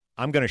 20th,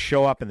 I'm going to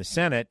show up in the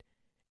Senate,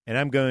 and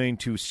I'm going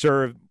to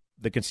serve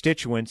the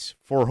constituents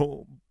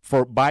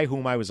by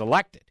whom I was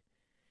elected.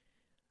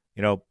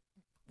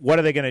 What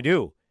are they going to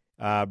do?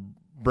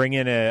 Bring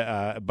in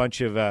a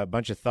bunch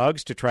of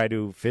thugs to try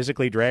to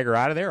physically drag her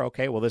out of there?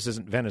 Okay, well, this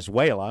isn't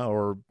Venezuela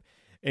or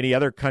any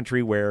other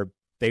country where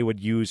they would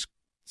use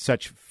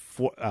such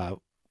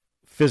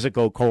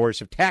physical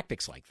coercive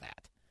tactics like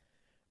that.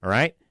 All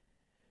right?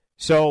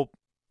 So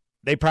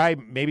they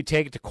probably maybe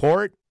take it to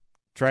court,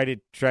 try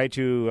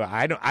to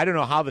I don't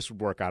know how this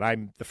would work out.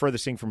 I'm the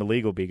furthest thing from a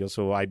legal beagle,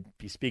 so I'd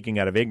be speaking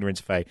out of ignorance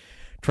if I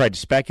tried to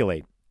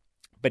speculate.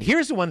 But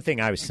here's the one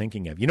thing I was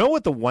thinking of. You know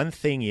what the one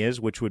thing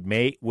is which for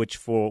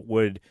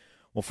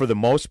the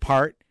most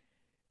part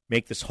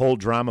make this whole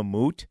drama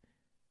moot?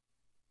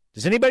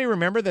 Does anybody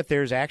remember that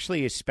there's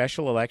actually a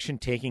special election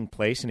taking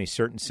place in a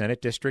certain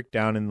Senate district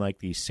down in like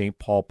the St.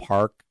 Paul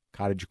Park,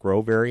 Cottage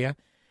Grove area?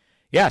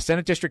 Yeah,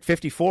 Senate District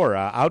 54.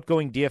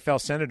 Outgoing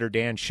DFL Senator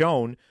Dan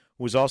Schoen,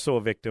 who was also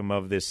a victim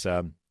of this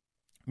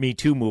Me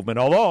Too movement,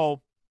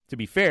 although, to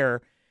be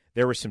fair,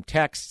 there were some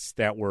texts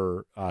that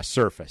were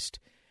surfaced.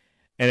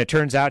 And it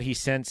turns out he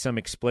sent some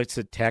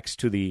explicit text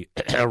to the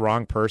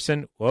wrong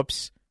person.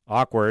 Whoops,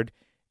 awkward.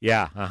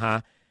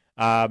 Yeah,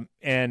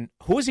 and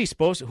who is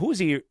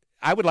he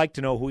I would like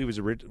to know who he was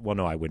originally. Well,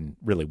 no, I wouldn't.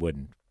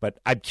 But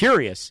I'm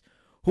curious,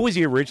 who was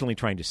he originally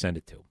trying to send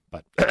it to?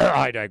 But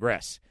I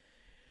digress.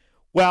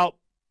 Well,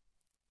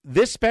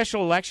 this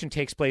special election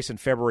takes place on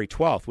February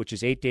 12th, which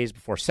is 8 days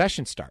before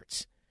session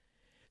starts.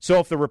 So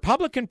if the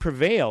Republican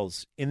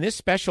prevails in this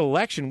special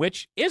election,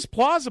 which is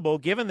plausible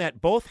given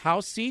that both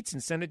House seats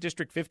in Senate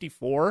District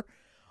 54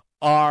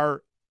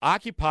 are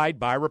occupied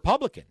by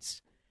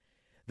Republicans,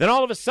 then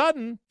all of a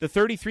sudden the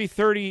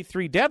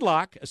 33-33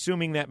 deadlock,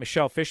 assuming that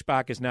Michelle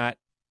Fischbach is not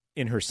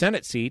in her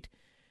Senate seat,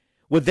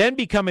 would then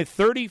become a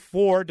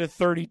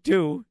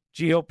 34-32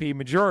 GOP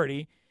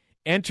majority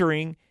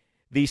entering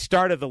the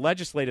start of the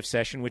legislative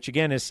session, which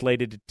again is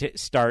slated to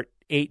start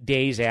 8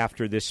 days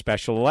after this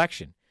special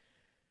election.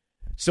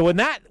 So would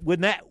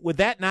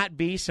that not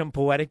be some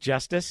poetic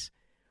justice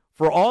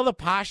for all the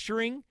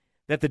posturing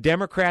that the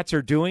Democrats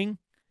are doing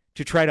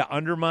to try to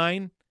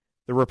undermine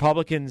the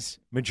Republicans'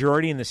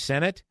 majority in the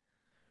Senate,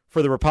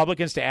 for the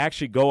Republicans to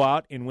actually go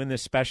out and win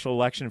this special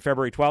election on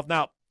February 12th?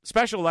 Now,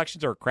 special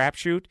elections are a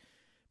crapshoot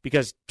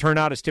because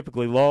turnout is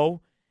typically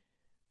low,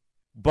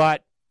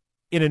 but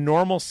in a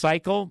normal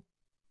cycle,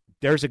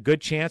 there's a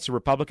good chance a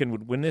Republican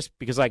would win this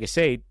because, like I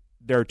say,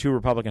 there are 2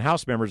 Republican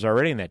House members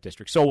already in that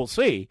district. So we'll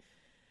see.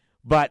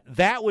 But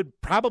that would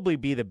probably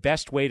be the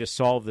best way to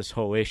solve this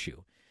whole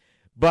issue.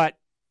 But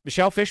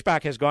Michelle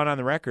Fischbach has gone on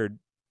the record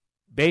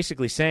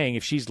basically saying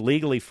if she's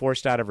legally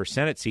forced out of her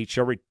Senate seat,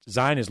 she'll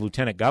resign as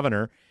lieutenant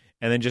governor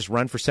and then just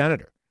run for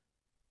senator.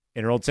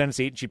 in her old Senate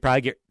seat.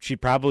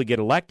 She'd probably get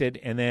elected,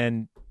 and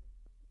then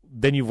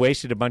you've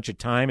wasted a bunch of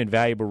time and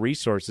valuable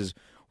resources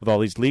with all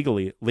these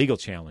legal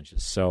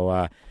challenges.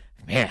 So,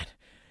 man,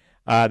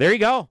 there you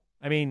go.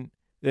 I mean,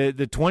 the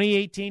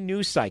 2018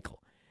 news cycle.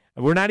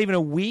 We're not even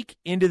a week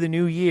into the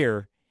new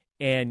year,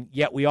 and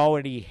yet we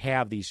already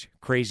have these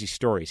crazy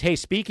stories. Hey,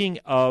 speaking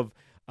of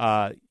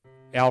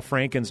Al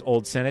Franken's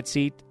old Senate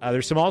seat,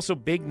 there's some also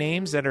big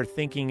names that are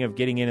thinking of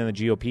getting in on the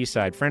GOP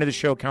side. Friend of the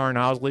show, Karen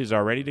Housley, is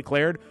already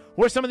declared.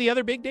 Who are some of the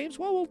other big names?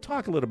 Well, we'll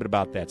talk a little bit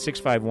about that.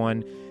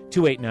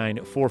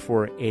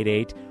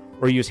 651-289-4488,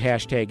 or use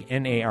hashtag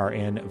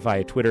NARN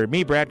via Twitter.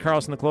 Me, Brad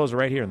Carlson, the closer,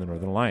 right here on the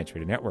Northern Alliance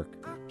Radio Network.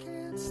 I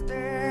can't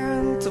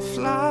stand to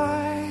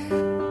fly.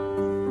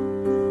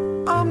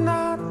 I'm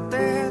not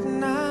that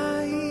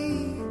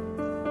naive.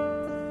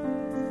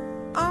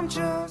 I'm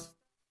just...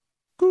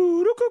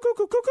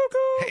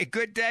 Hey,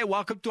 good day.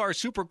 Welcome to our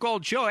super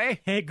cold show, eh?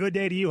 Hey, good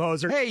day to you,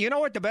 hoser. Hey, you know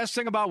what the best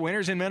thing about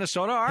winters in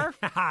Minnesota are?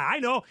 I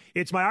know.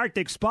 It's my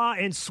Arctic Spa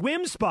and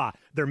Swim Spa.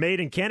 They're made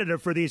in Canada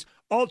for these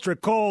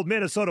ultra-cold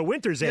Minnesota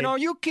winters, eh? You know,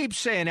 you keep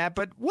saying that,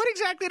 but what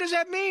exactly does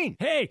that mean?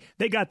 Hey,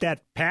 they got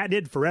that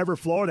patented forever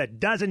floor that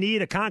doesn't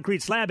need a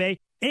concrete slab, eh?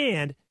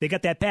 And they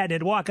got that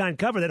patented walk-on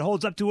cover that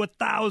holds up to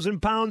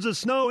 1,000 pounds of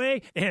snow, eh?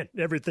 And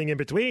everything in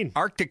between.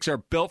 Arctics are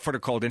built for the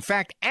cold. In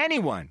fact,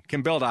 anyone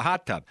can build a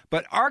hot tub.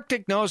 But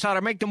Arctic knows how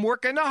to make them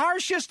work in the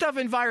harshest of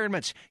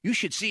environments. You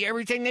should see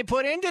everything they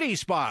put into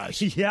these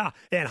spas. Yeah,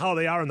 and how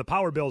they are in the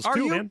power bills,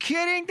 too, man. Are you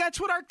kidding? That's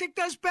what Arctic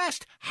does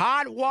best.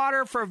 Hot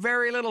water for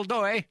very little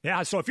dough, eh?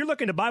 Yeah, so if you're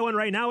looking to buy one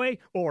right now, eh,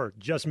 or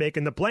just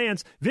making the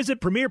plans,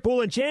 visit Premier Pool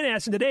in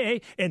Chanhassen today, eh,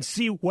 and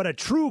see what a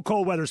true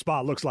cold weather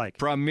spa looks like.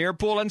 Premier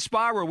Pool and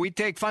Spa, where we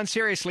take fun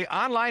seriously,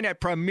 online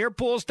at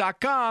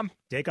premierpools.com.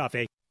 Take off,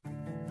 eh?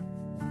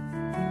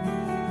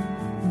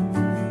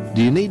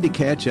 Do you need to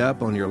catch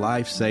up on your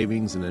life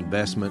savings and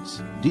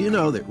investments? Do you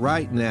know that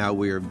right now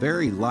we are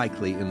very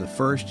likely in the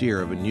first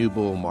year of a new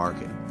bull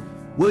market?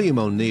 William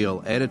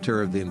O'Neill,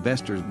 editor of the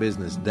Investor's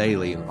Business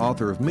Daily and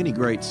author of many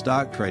great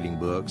stock trading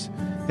books,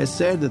 has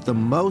said that the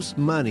most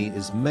money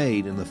is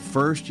made in the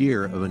first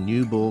year of a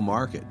new bull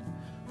market.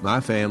 My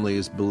family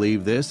has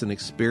believed this and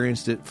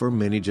experienced it for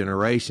many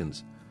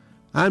generations.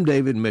 I'm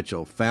David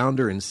Mitchell,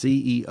 founder and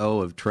CEO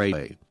of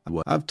Tradeway.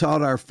 I've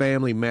taught our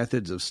family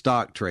methods of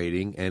stock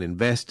trading and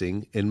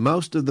investing in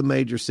most of the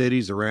major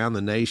cities around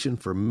the nation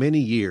for many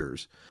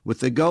years, with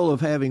the goal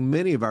of having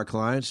many of our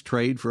clients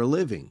trade for a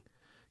living.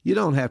 You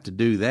don't have to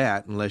do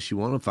that unless you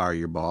want to fire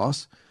your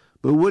boss.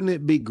 But wouldn't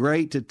it be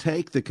great to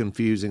take the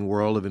confusing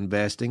world of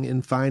investing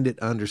and find it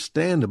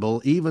understandable,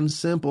 even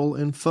simple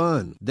and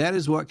fun? That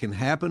is what can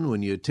happen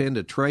when you attend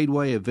a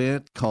Tradeway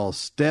event called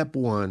Step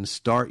 1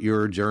 Start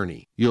Your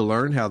Journey. You'll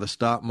learn how the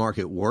stock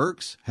market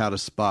works, how to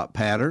spot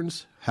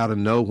patterns, how to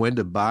know when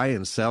to buy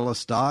and sell a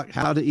stock,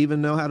 how to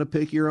even know how to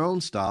pick your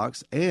own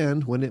stocks,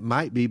 and when it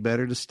might be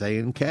better to stay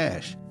in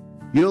cash.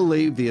 You'll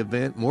leave the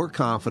event more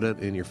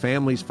confident in your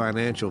family's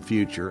financial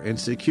future and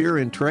secure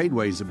in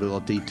Tradeway's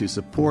ability to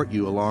support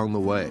you along the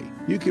way.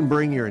 You can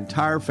bring your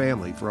entire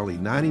family for only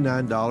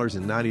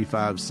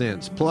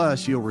 $99.95,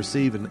 plus you'll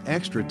receive an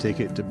extra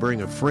ticket to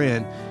bring a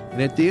friend,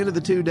 and at the end of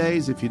the 2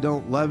 days, if you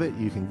don't love it,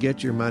 you can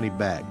get your money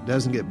back.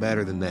 Doesn't get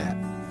better than that.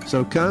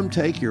 So come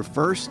take your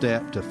first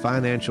step to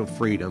financial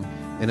freedom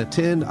and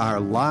attend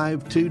our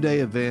live 2-day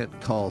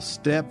event called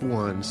Step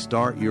 1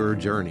 Start Your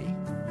Journey.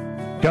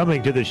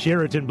 Coming to the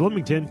Sheraton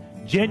Bloomington,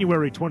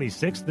 January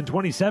 26th and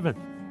 27th.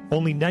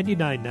 Only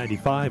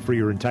 $99.95 for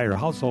your entire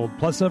household,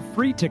 plus a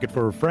free ticket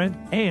for a friend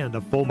and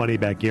a full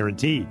money-back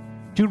guarantee.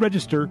 To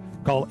register,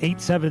 call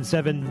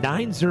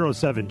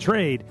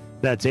 877-907-TRADE.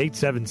 That's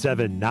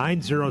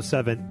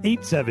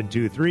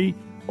 877-907-8723.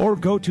 Or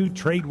go to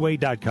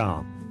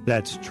Tradeway.com.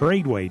 That's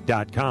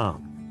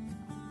Tradeway.com.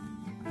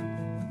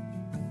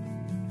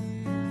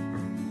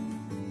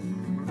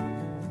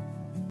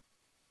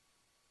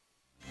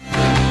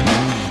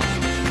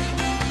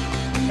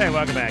 Hey,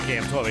 welcome back.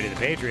 AM 1280 The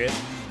Patriot.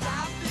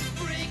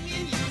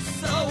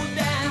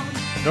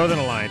 Northern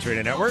Alliance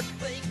Radio Network.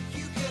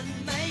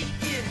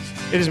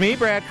 It is me,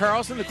 Brad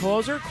Carlson, the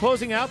closer,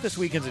 closing out this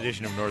weekend's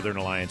edition of Northern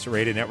Alliance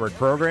Radio Network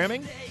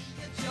programming. You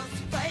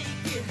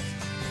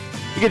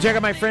can check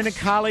out my friend and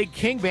colleague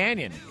King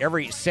Banyan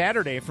every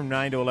Saturday from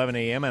 9 to 11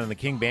 a.m. on the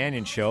King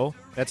Banyan Show.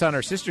 That's on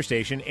our sister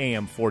station,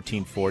 AM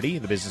 1440,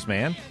 The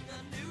Businessman.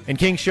 And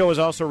King's show is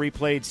also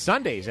replayed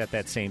Sundays at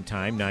that same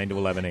time, 9 to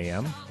 11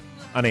 a.m.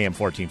 on AM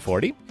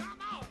 1440.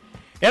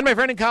 And my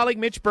friend and colleague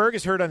Mitch Berg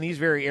is heard on these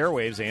very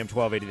airwaves, AM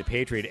 1280 The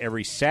Patriot,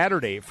 every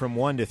Saturday from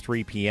 1 to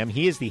 3 p.m.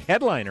 He is the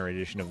headliner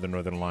edition of the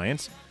Northern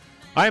Alliance.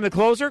 I am the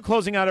closer,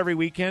 closing out every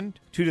weekend,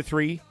 2 to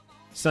 3,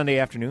 Sunday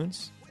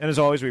afternoons. And as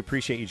always, we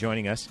appreciate you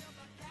joining us.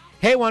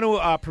 Hey, I want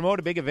to promote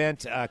a big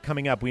event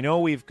coming up. We know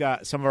we've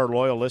got some of our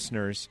loyal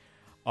listeners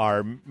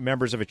are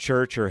members of a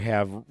church or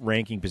have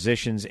ranking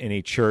positions in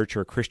a church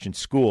or a Christian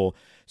school.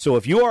 So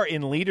if you are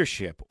in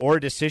leadership or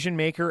a decision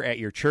maker at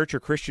your church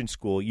or Christian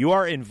school, you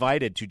are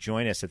invited to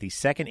join us at the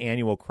second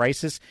annual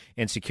Crisis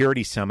and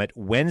Security Summit,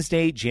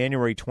 Wednesday,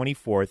 January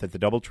 24th at the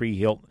Doubletree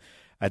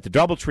at the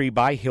DoubleTree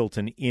by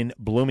Hilton in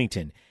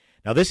Bloomington.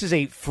 Now, this is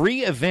a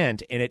free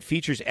event, and it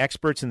features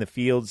experts in the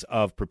fields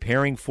of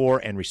preparing for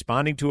and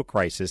responding to a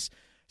crisis,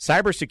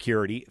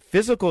 cybersecurity,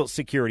 physical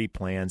security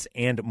plans,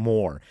 and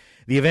more.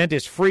 The event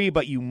is free,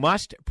 but you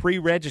must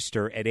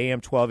pre-register at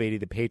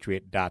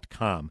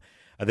am1280thepatriot.com.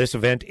 This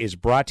event is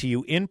brought to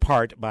you in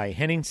part by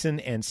Henningsen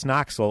and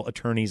Snoxel,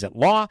 attorneys at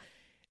law,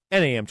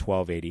 and AM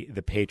 1280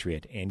 The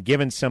Patriot. And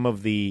given some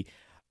of the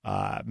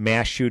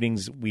mass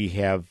shootings we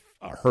have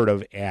heard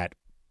of at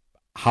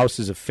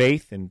houses of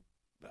faith and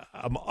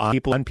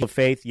people of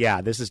faith,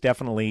 this is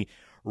definitely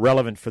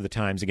relevant for the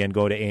times. Again,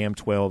 go to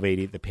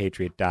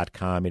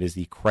am1280thepatriot.com. It is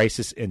the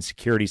Crisis and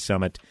Security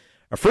Summit,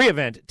 a free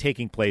event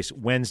taking place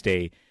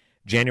Wednesday,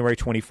 January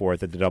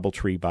 24th at the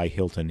DoubleTree by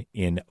Hilton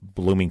in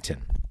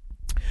Bloomington.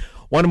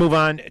 Want to move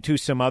on to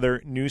some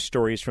other news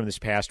stories from this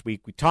past week.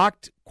 We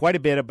talked quite a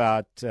bit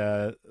about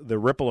the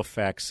ripple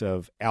effects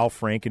of Al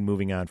Franken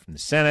moving on from the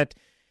Senate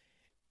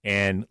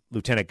and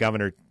Lieutenant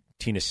Governor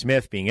Tina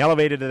Smith being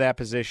elevated to that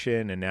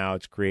position, and now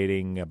it's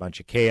creating a bunch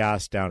of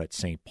chaos down at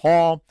St.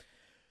 Paul.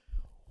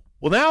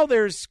 Well, now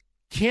there's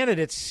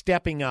candidates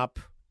stepping up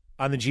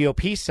on the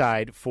GOP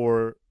side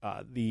for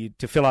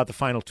to fill out the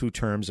final two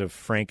terms of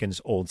Franken's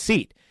old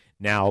seat,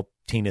 now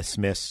Tina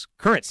Smith's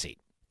current seat.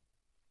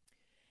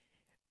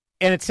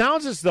 And it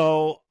sounds as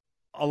though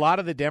a lot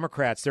of the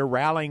Democrats, they're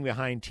rallying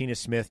behind Tina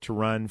Smith to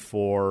run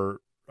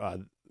for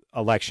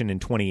election in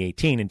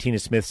 2018. And Tina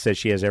Smith says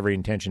she has every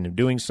intention of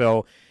doing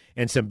so.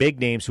 And some big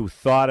names who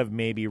thought of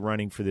maybe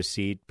running for the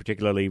seat,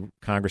 particularly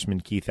Congressman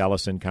Keith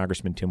Ellison,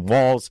 Congressman Tim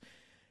Walz,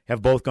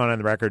 have both gone on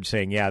the record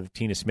saying,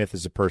 Tina Smith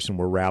is a person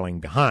we're rallying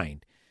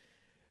behind.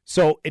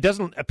 So it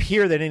doesn't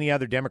appear that any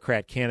other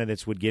Democrat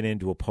candidates would get in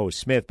to oppose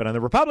Smith. But on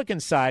the Republican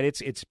side,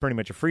 it's pretty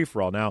much a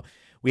free-for-all. Now,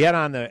 we had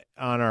on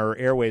our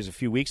airways a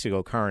few weeks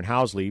ago Karen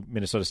Housley,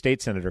 Minnesota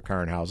State Senator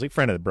Karen Housley,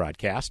 friend of the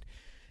broadcast,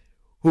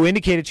 who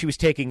indicated she was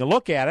taking a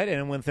look at it,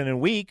 and within a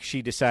week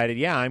she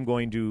decided, I'm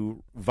going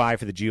to vie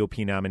for the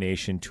GOP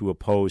nomination to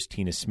oppose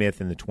Tina Smith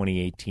in the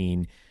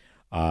 2018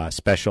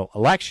 special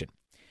election.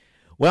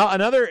 Well,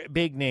 another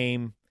big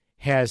name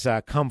has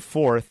come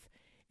forth,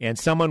 and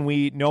someone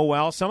we know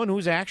well, someone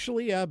who's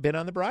actually been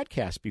on the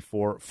broadcast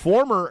before,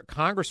 former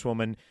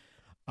Congresswoman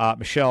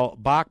Michelle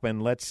Bachmann.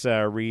 Let's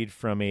read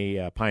from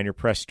a Pioneer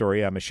Press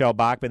story. Michelle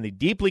Bachmann, the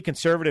deeply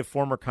conservative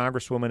former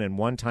Congresswoman and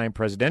one-time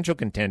presidential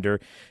contender,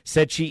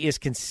 said she is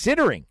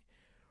considering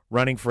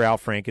running for Al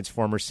Franken's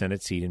former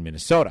Senate seat in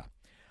Minnesota.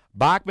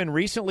 Bachmann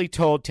recently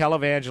told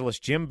televangelist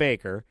Jim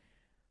Baker,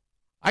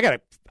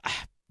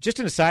 just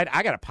an aside,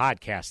 I got to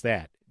podcast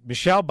that.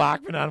 Michelle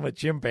Bachmann on with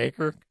Jim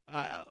Baker?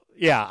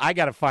 I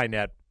got to find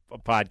that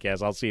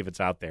podcast. I'll see if it's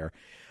out there.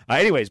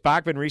 Anyways,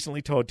 Bachmann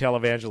recently told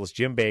televangelist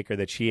Jim Baker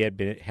that she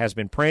has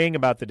been praying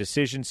about the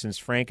decision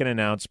since Franken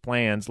announced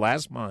plans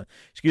last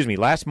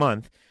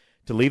month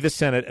to leave the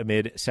Senate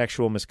amid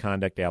sexual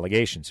misconduct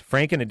allegations.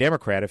 Franken, a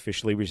Democrat,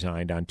 officially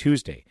resigned on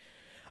Tuesday.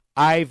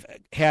 I've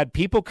had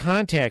people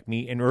contact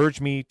me and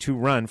urge me to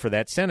run for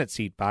that Senate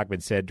seat,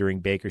 Bachmann said during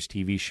Baker's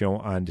TV show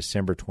on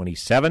December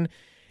 27.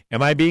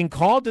 Am I being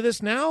called to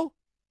this now?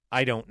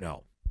 I don't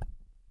know.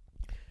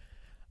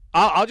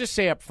 I'll just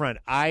say up front,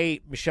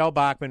 Michelle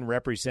Bachmann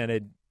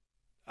represented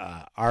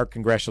our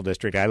congressional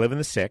district. I live in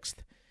the 6th.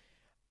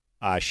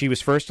 She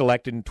was first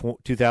elected in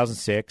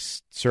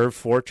 2006, served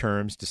 4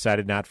 terms,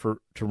 decided not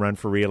to run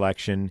for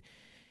re-election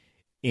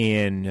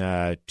in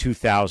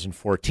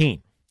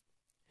 2014.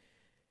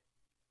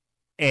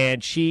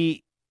 And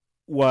she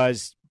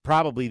was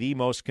probably the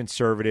most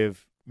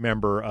conservative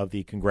member of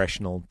the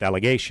congressional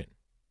delegation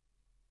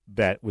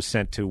that was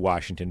sent to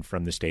Washington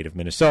from the state of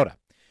Minnesota.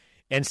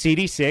 And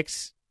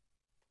CD6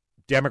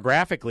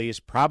 demographically is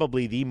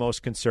probably the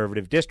most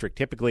conservative district.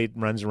 Typically it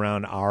runs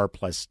around R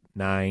plus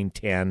 9,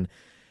 10.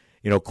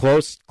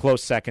 Close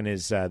second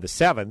is the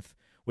 7th,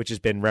 which has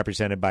been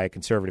represented by a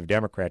conservative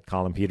Democrat,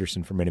 Colin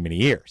Peterson, for many, many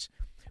years.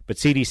 But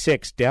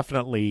CD6,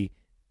 definitely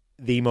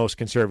the most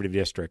conservative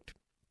district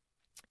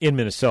in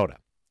Minnesota.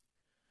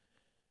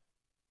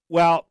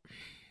 Well,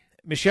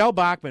 Michelle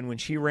Bachmann, when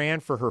she ran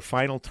for her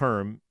final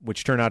term,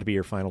 which turned out to be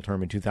her final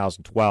term in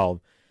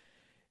 2012,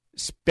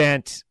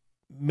 spent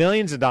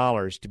millions of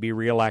dollars to be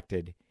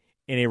reelected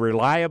in a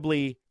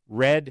reliably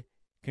red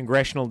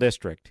congressional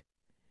district,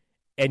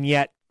 and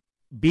yet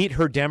beat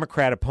her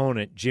Democrat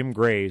opponent, Jim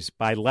Graves,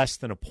 by less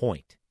than a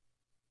point.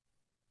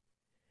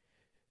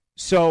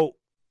 So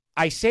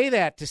I say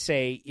that to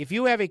say, if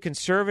you have a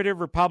conservative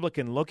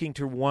Republican looking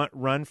to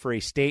run for a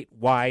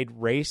statewide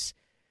race,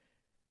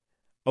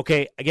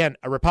 okay, again,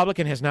 a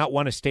Republican has not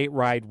won a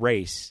statewide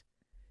race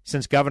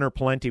since Governor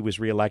Pawlenty was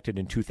reelected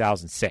in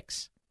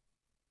 2006.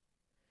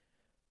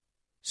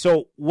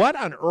 So what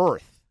on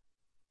earth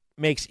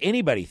makes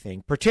anybody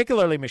think,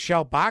 particularly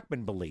Michelle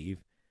Bachmann, believe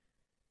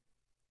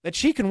that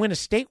she can win a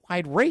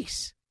statewide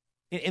race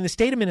in the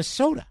state of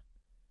Minnesota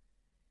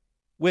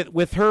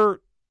with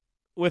her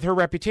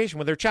reputation,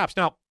 with her chops?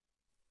 Now,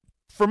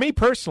 for me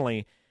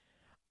personally,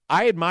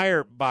 I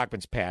admire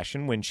Bachmann's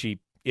passion when she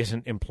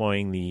isn't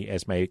employing the,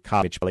 as my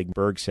colleague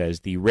Berg says,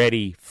 the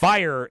ready,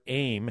 fire,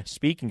 aim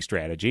speaking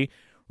strategy,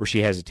 where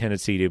she has a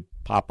tendency to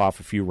pop off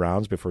a few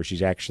rounds before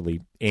she's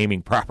actually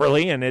aiming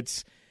properly, and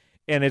it's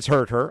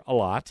hurt her a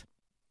lot.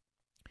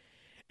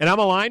 And I'm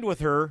aligned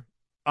with her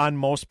on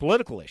most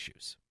political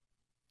issues.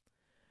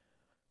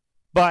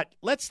 But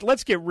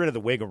let's get rid of the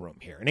wiggle room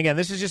here. And again,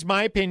 this is just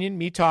my opinion,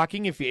 me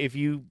talking. If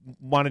you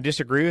want to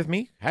disagree with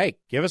me, hey,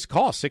 give us a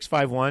call,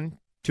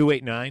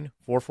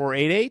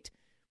 651-289-4488.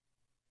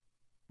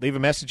 Leave a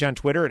message on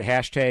Twitter at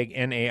hashtag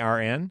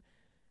NARN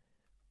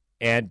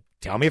and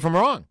tell me if I'm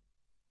wrong.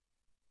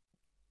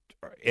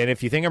 And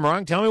if you think I'm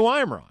wrong, tell me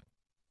why I'm wrong.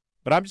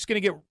 But I'm just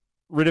going to get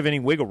rid of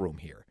any wiggle room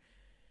here.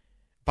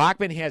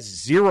 Bachmann has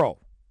zero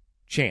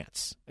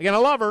chance. Again, I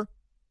love her,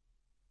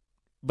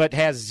 but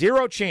has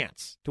zero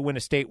chance to win a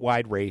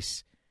statewide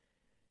race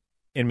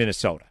in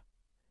Minnesota.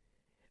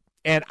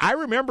 And I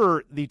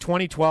remember the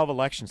 2012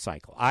 election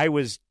cycle. I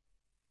was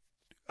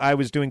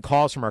doing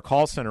calls from our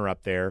call center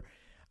up there,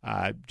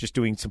 just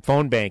doing some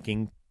phone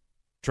banking,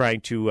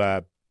 trying to,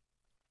 and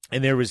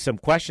there was some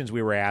questions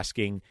we were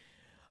asking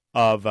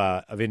of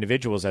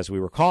individuals as we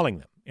were calling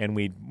them, and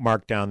we'd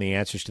mark down the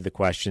answers to the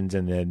questions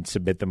and then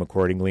submit them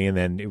accordingly, and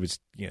then it was,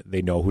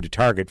 they know who to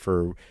target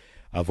for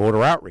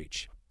voter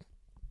outreach.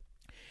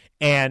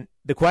 And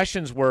the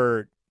questions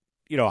were,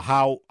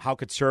 how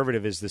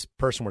conservative is this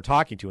person we're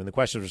talking to? And the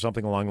questions were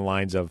something along the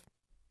lines of,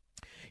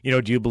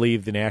 do you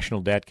believe the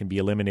national debt can be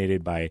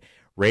eliminated by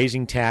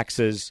raising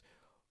taxes,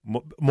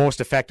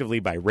 most effectively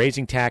by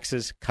raising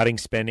taxes, cutting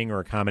spending, or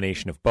a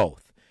combination of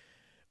both?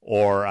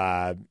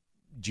 Or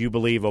do you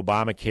believe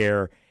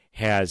Obamacare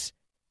has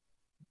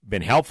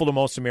been helpful to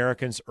most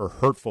Americans or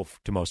hurtful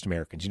to most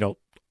Americans?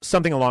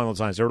 Something along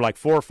those lines. There were like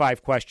 4 or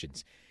 5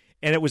 questions,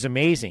 and it was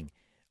amazing.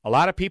 A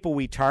lot of people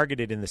we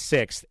targeted in the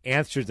 6th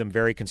answered them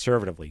very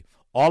conservatively.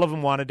 All of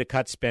them wanted to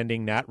cut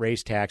spending, not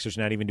raise taxes,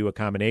 not even do a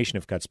combination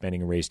of cut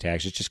spending and raise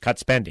taxes, just cut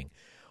spending.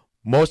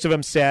 Most of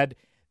them said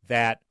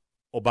that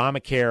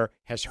Obamacare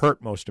has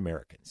hurt most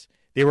Americans.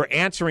 They were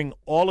answering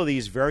all of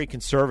these very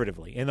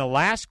conservatively. And the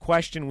last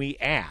question we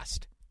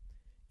asked,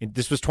 and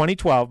this was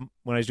 2012,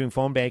 when I was doing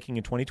phone banking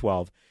in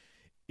 2012,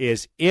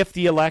 is if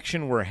the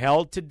election were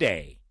held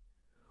today,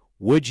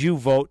 would you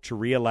vote to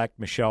reelect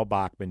Michelle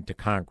Bachmann to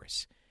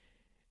Congress?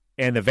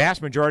 And the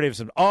vast majority of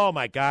them, oh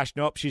my gosh,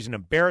 nope, she's an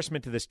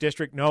embarrassment to this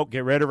district. No,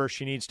 get rid of her.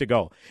 She needs to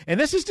go. And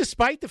this is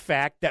despite the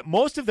fact that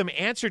most of them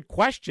answered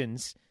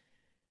questions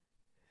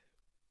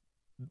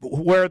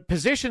where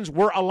positions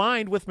were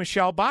aligned with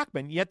Michelle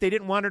Bachmann, yet they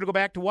didn't want her to go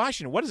back to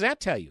Washington. What does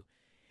that tell you?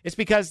 It's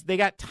because they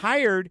got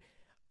tired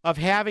of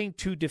having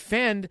to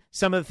defend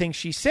some of the things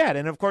she said.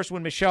 And, of course,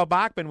 when Michelle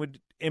Bachmann would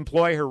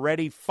employ her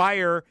ready,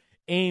 fire,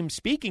 aim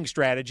speaking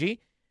strategy,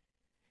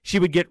 she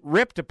would get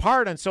ripped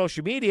apart on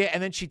social media,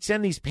 and then she'd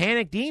send these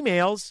panicked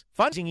emails,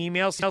 fuzzing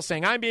emails,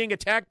 saying, I'm being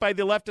attacked by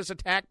the leftist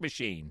attack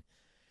machine.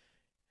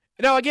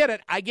 Now, I get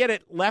it.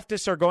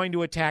 Leftists are going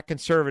to attack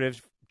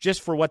conservatives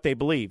just for what they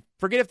believe.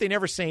 Forget if they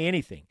never say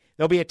anything.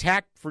 They'll be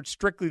attacked for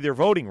strictly their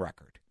voting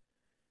record.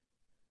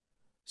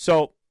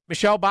 So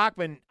Michelle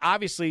Bachmann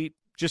obviously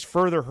just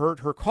further hurt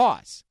her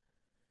cause.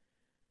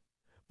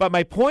 But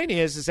my point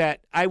is that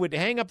I would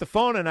hang up the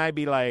phone and I'd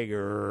be like,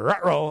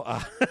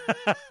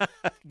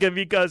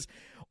 because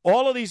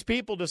all of these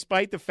people,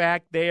 despite the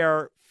fact they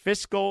are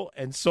fiscal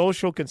and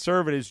social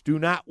conservatives, do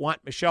not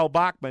want Michelle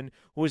Bachmann,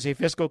 who is a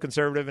fiscal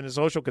conservative and a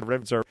social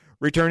conservative,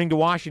 returning to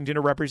Washington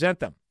to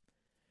represent them.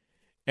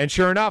 And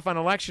sure enough, on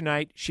election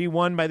night, she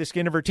won by the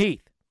skin of her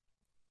teeth.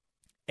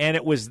 And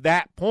it was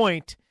that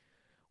point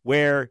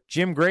where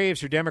Jim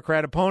Graves, her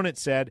Democrat opponent,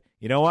 said,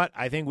 you know what,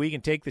 I think we can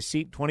take the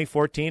seat in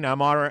 2014.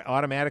 I'm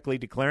automatically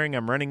declaring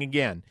I'm running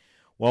again.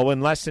 Well,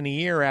 in less than a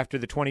year after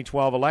the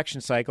 2012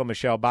 election cycle,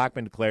 Michelle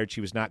Bachmann declared she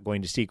was not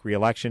going to seek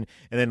re-election.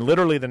 And then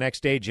literally the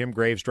next day, Jim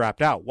Graves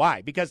dropped out.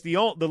 Why? Because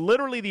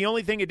literally the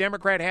only thing a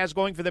Democrat has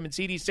going for them in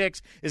CD6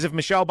 is if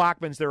Michelle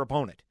Bachmann's their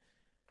opponent.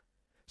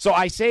 So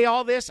I say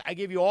all this, I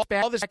give you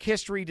all this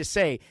history to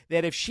say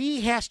that if she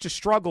has to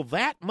struggle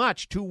that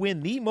much to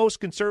win the most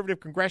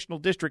conservative congressional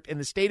district in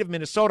the state of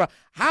Minnesota,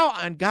 how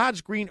on God's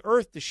green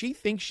earth does she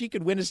think she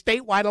could win a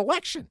statewide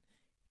election?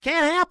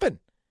 Can't happen.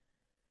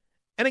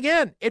 And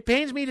again, it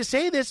pains me to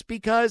say this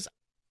because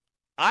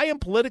I am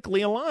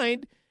politically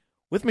aligned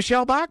with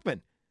Michelle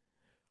Bachmann.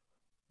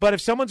 But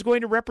if someone's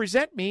going to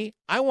represent me,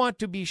 I want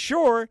to be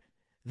sure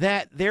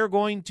that they're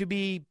going to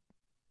be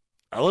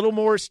a little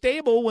more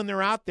stable when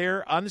they're out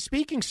there on the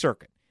speaking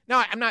circuit.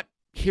 Now, I'm not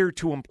here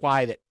to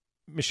imply that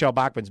Michelle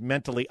Bachmann's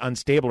mentally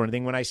unstable or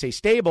anything. When I say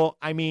stable,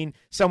 I mean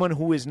someone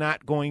who is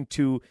not going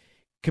to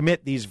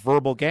commit these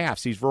verbal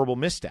gaffes, these verbal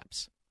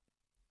missteps.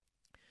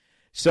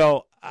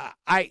 So,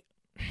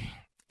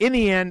 in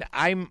the end,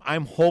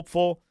 I'm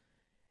hopeful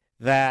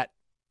that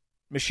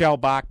Michelle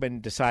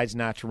Bachmann decides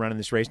not to run in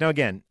this race. Now,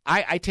 again,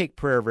 I take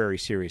prayer very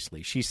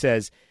seriously. She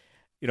says,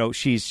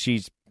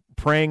 she's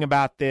praying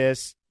about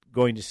this,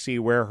 going to see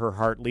where her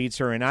heart leads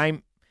her.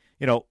 And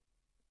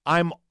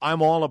I'm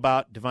all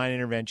about divine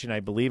intervention. I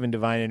believe in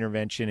divine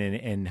intervention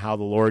and how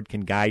the Lord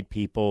can guide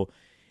people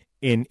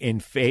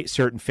in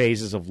certain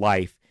phases of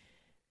life.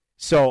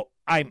 So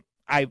I'm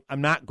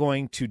not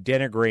going to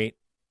denigrate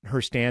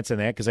her stance on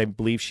that because I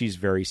believe she's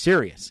very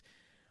serious.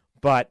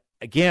 But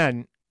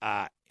again,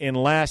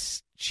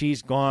 unless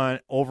she's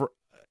kind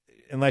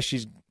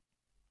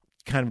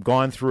of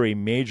gone through a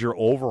major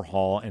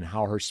overhaul in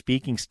how her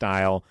speaking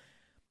style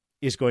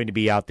is going to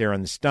be out there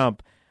on the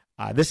stump,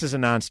 this is a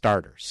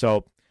non-starter.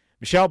 So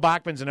Michelle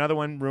Bachmann's another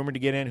one rumored to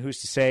get in.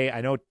 Who's to say? I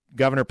know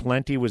Governor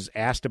Pawlenty was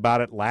asked about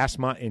it last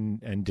month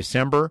in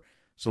December.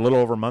 It's a little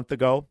over a month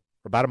ago,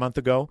 or about a month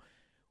ago,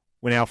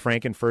 when Al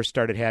Franken first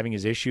started having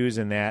his issues,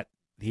 and that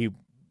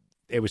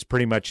it was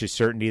pretty much a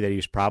certainty that he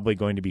was probably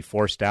going to be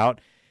forced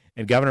out.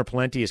 And Governor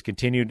Pawlenty has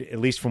continued, at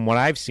least from what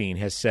I've seen,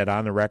 has said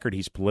on the record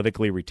he's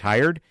politically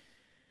retired.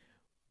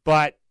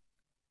 But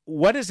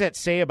what does that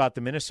say about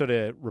the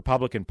Minnesota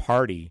Republican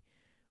Party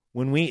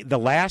when the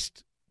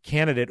last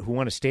candidate who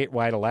won a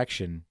statewide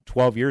election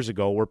 12 years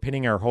ago, we're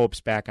pinning our hopes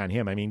back on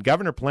him? I mean,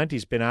 Governor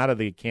Pawlenty's been out of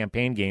the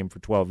campaign game for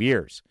 12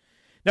 years.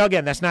 Now,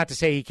 again, that's not to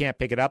say he can't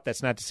pick it up.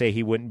 That's not to say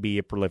he wouldn't be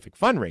a prolific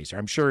fundraiser.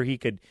 I'm sure he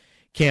could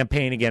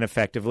campaign again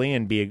effectively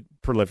and be a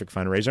prolific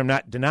fundraiser. I'm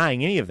not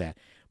denying any of that.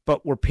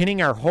 But we're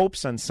pinning our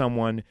hopes on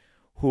someone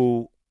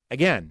who,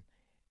 again,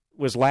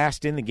 was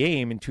last in the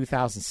game in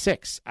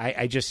 2006.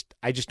 I just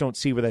don't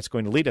see where that's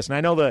going to lead us. And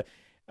I know the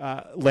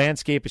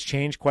landscape has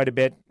changed quite a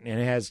bit, and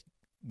it has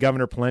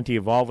Governor Pawlenty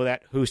evolved with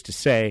that. Who's to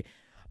say?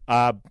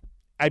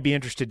 I'd be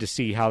interested to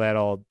see how that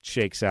all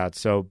shakes out.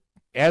 So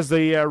as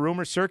the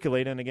rumors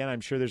circulate, and again,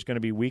 I'm sure there's going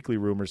to be weekly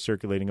rumors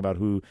circulating about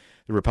who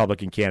the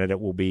Republican candidate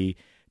will be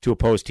to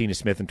oppose Tina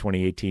Smith in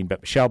 2018.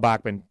 But Michelle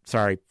Bachmann,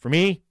 sorry, for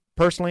me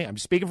personally, I'm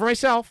just speaking for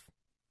myself,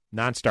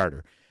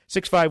 non-starter.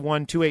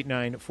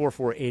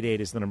 651-289-4488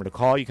 is the number to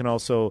call. You can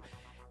also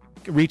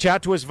reach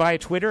out to us via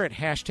Twitter at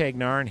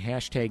 #NARN,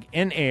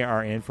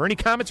 #NARN, for any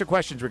comments or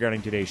questions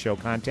regarding today's show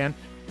content.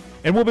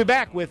 And we'll be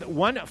back with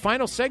one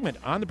final segment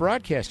on the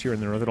broadcast here in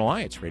the Northern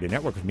Alliance Radio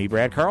Network with me,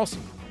 Brad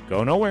Carlson.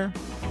 Go nowhere.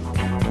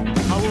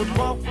 I would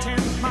walk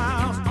 10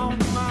 miles on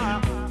my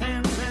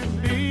hands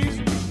and knees.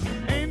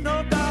 Ain't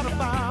no doubt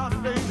about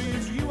it, baby,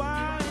 it's you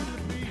I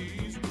and the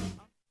bees.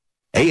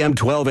 AM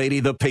 1280,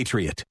 The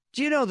Patriot.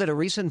 Do you know that a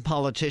recent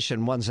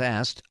politician once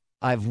asked,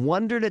 "I've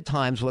wondered at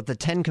times what the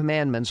Ten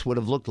Commandments would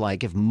have looked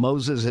like if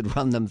Moses had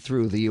run them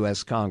through the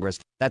U.S. Congress."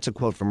 That's a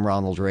quote from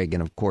Ronald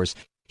Reagan, of course.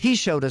 He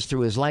showed us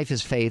through his life,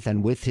 his faith,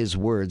 and with his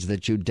words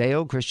that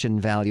Judeo-Christian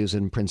values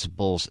and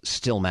principles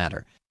still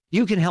matter.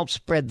 You can help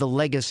spread the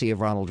legacy of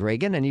Ronald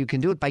Reagan, and you can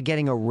do it by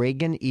getting a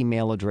Reagan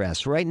email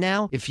address. Right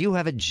now, if you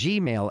have a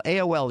Gmail,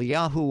 AOL,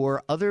 Yahoo,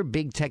 or other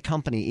big tech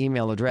company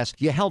email address,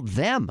 you help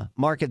them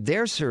market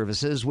their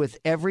services with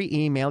every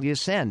email you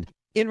send.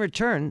 In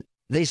return,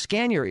 they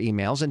scan your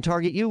emails and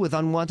target you with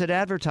unwanted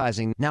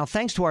advertising. Now,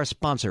 thanks to our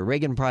sponsor,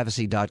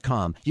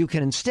 ReaganPrivacy.com, you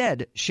can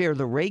instead share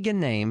the Reagan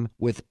name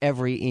with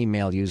every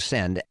email you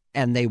send,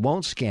 and they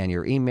won't scan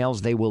your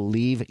emails. They will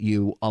leave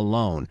you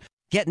alone.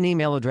 Get an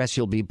email address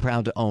you'll be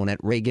proud to own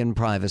at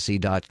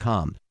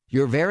ReaganPrivacy.com.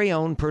 Your very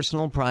own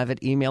personal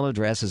private email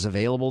address is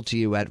available to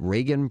you at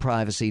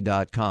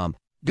ReaganPrivacy.com.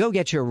 Go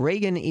get your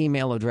Reagan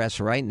email address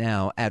right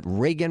now at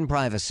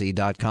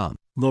ReaganPrivacy.com.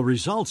 The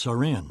results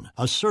are in.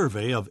 A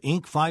survey of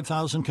Inc.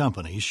 5000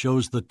 companies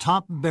shows the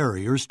top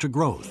barriers to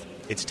growth.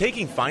 It's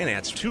taking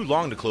finance too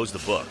long to close the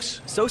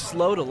books. So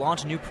slow to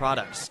launch new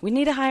products. We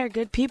need to hire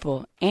good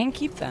people and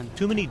keep them.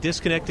 Too many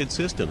disconnected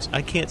systems.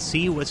 I can't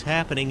see what's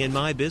happening in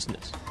my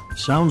business.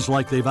 Sounds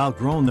like they've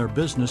outgrown their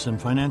business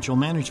and financial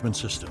management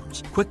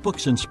systems.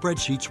 QuickBooks and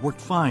spreadsheets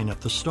worked fine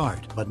at the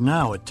start, but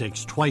now it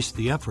takes twice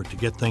the effort to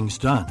get things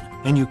done.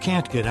 And you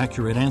can't get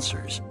accurate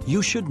answers.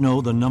 You should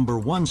know the number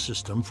one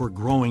system for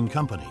growing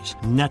companies,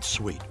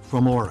 NetSuite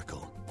from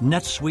Oracle.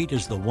 NetSuite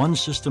is the one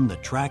system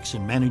that tracks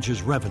and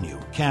manages revenue,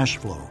 cash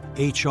flow,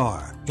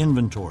 HR,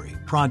 inventory,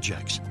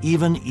 projects,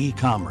 even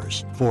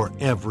e-commerce for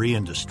every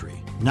industry.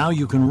 Now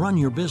you can run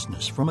your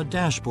business from a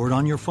dashboard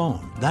on your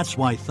phone. That's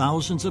why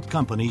thousands of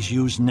companies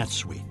use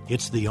NetSuite.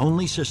 It's the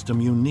only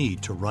system you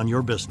need to run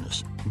your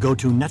business. Go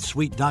to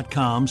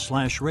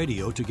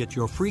netsuite.com/radio to get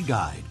your free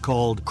guide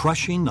called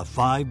Crushing the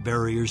 5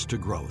 Barriers to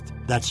Growth.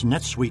 That's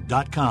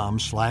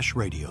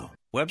netsuite.com/radio.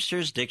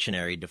 Webster's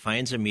Dictionary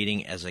defines a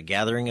meeting as a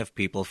gathering of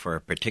people for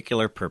a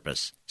particular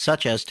purpose,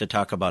 such as to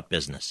talk about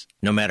business.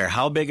 No matter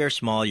how big or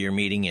small your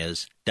meeting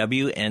is,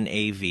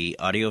 WNAV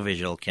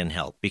Audiovisual can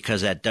help,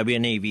 because at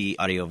WNAV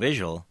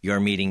Audiovisual, your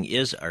meeting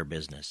is our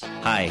business.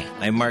 Hi,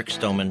 I'm Mark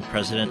Stoneman,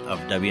 president of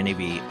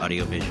WNAV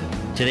Audiovisual.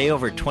 Today,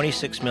 over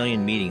 26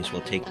 million meetings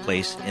will take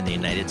place in the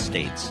United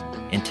States.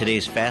 In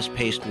today's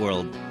fast-paced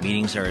world,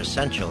 meetings are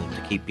essential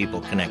to keep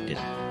people connected.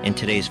 In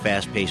today's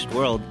fast-paced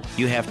world,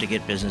 you have to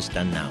get business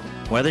done now.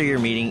 Whether your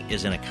meeting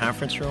is in a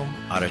conference room,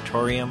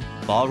 auditorium,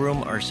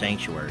 ballroom, or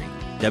sanctuary,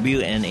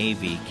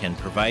 WNAV can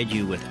provide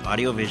you with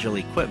audiovisual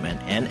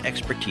equipment and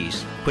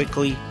expertise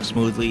quickly,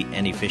 smoothly,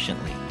 and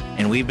efficiently.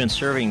 And we've been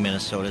serving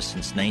Minnesota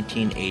since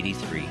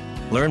 1983.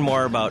 Learn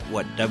more about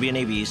what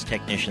WNAV's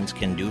technicians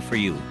can do for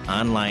you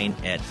online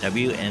at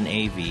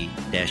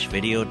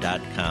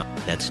WNAV-video.com.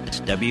 That's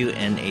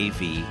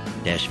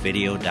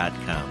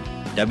WNAV-video.com.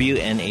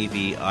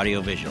 WNAV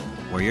Audiovisual,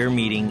 where your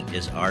meeting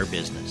is our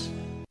business.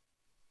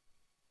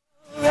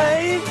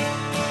 Right,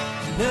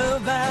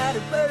 nobody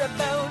but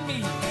about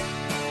me.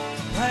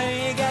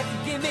 Why you got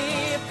to give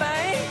me a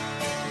fight?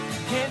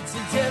 Can't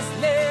you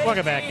just let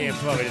Welcome back, AM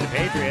 1280 to the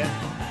Patriot.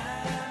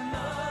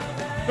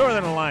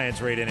 Northern Alliance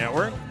Radio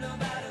Network.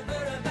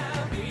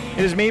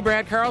 It is me,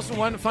 Brad Carlson,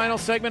 one final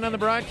segment on the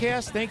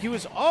broadcast. Thank you,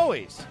 as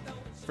always,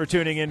 for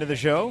tuning into the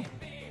show.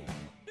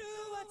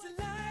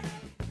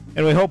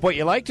 And we hope what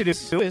you like to do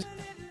is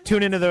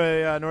tune into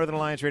the Northern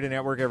Alliance Radio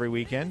Network every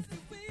weekend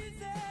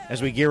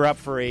as we gear up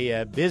for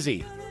a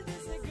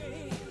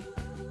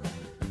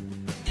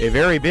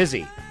very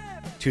busy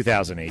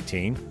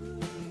 2018.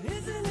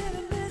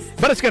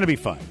 But it's going to be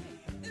fun.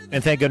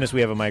 And thank goodness we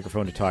have a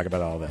microphone to talk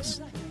about all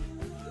this.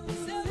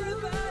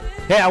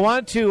 Hey, I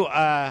want to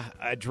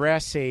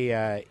address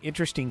a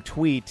interesting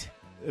tweet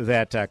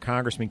that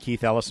Congressman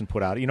Keith Ellison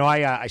put out. You know,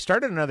 I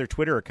started another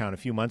Twitter account a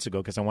few months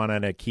ago because I wanted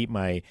to keep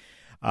my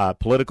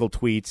political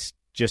tweets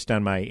just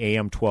on my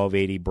AM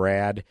 1280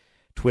 Brad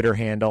Twitter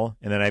handle.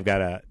 And then I've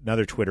got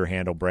another Twitter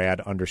handle,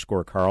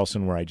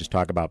 Brad_Carlson, where I just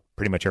talk about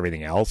pretty much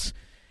everything else.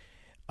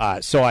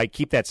 So I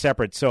keep that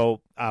separate.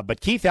 So, but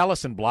Keith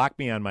Ellison blocked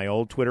me on my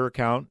old Twitter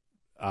account.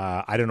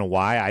 I don't know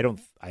why. I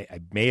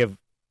may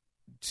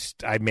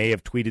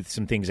have tweeted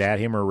some things at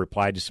him or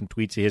replied to some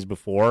tweets of his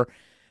before,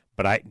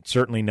 but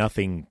certainly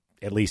nothing,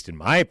 at least in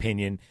my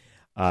opinion,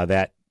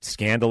 that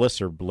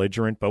scandalous or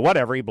belligerent. But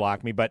whatever, he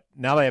blocked me. But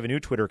now that I have a new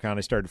Twitter account,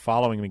 I started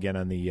following him again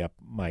on the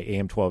my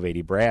AM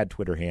 1280 Brad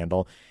Twitter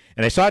handle,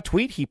 and I saw a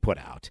tweet he put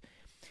out.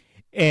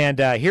 And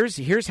here's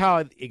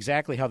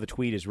exactly how the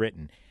tweet is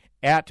written.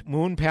 At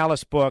Moon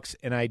Palace Books,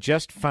 and I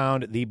just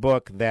found the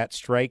book that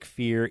strike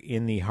fear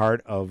in the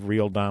heart of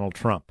real Donald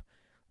Trump.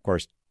 Of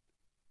course,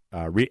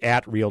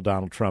 at Real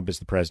Donald Trump is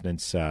the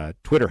president's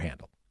Twitter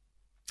handle.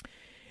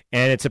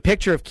 And it's a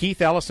picture of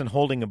Keith Ellison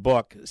holding a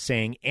book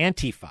saying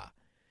Antifa,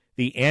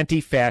 the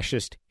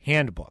Anti-Fascist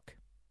Handbook.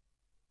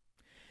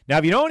 Now,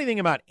 if you know anything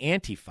about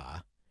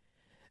Antifa,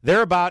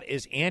 they're about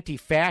as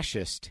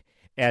anti-fascist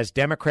as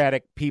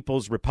Democratic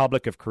People's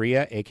Republic of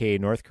Korea, a.k.a.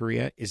 North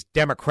Korea, is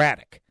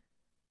democratic.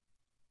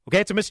 Okay,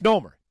 it's a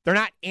misnomer. They're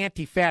not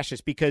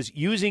anti-fascist because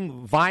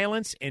using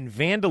violence and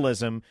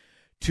vandalism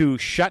to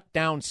shut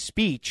down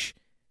speech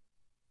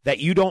that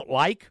you don't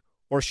like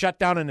or shut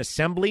down an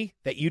assembly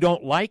that you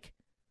don't like,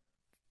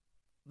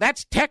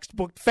 that's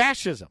textbook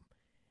fascism.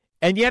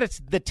 And yet it's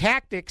the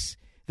tactics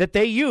that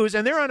they use,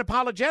 and they're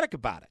unapologetic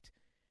about it.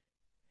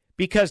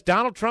 Because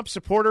Donald Trump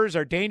supporters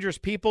are dangerous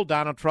people.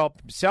 Donald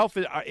Trump himself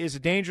is a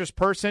dangerous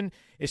person,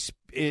 is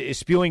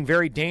spewing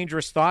very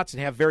dangerous thoughts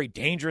and have very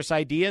dangerous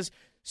ideas.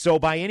 So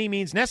by any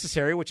means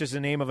necessary, which is the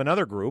name of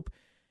another group,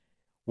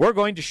 we're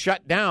going to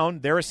shut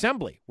down their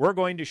assembly. We're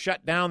going to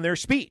shut down their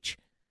speech.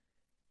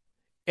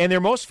 And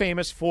they're most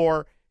famous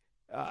for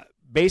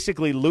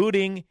basically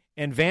looting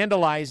and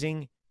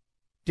vandalizing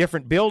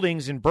different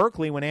buildings in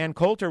Berkeley when Ann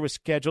Coulter was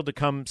scheduled to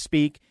come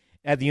speak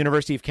at the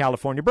University of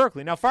California,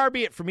 Berkeley. Now, far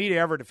be it for me to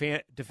ever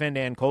defend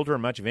Ann Coulter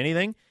in much of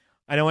anything.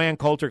 I know Ann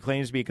Coulter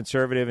claims to be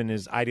conservative and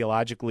is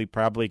ideologically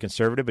probably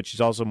conservative, but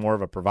she's also more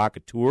of a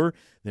provocateur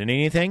than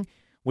anything,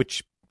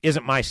 which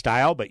isn't my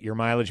style, but your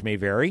mileage may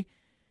vary.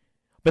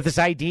 But this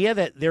idea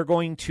that they're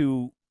going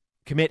to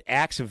commit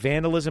acts of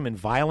vandalism and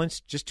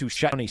violence just to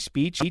shut down a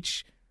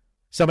speech,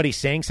 somebody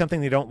saying something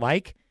they don't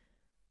like,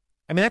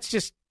 I mean,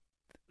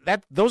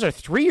 those are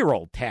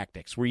 3-year-old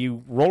tactics where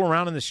you roll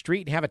around in the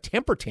street and have a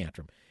temper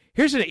tantrum.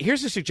 Here's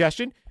a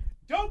suggestion.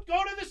 Don't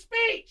go to the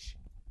speech.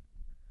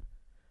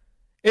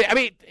 I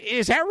mean,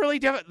 is that really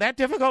that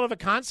difficult of a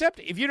concept?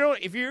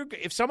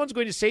 If someone's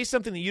going to say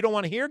something that you don't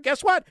want to hear,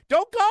 guess what?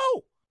 Don't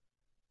go.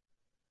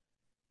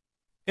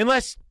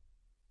 Unless,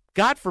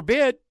 God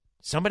forbid,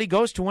 somebody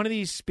goes to one of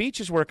these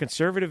speeches where a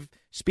conservative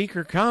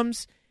speaker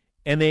comes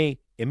and they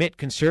emit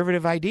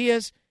conservative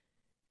ideas,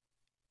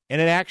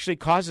 and it actually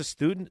causes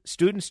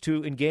students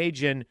to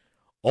engage in,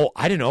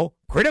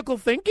 critical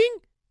thinking?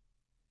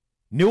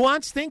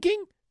 Nuanced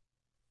thinking?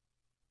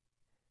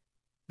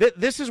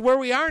 This is where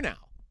we are now,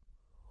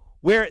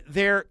 where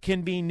there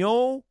can be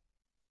no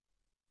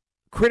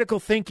critical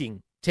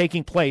thinking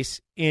taking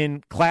place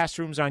in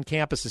classrooms on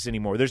campuses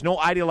anymore. There's no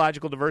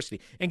ideological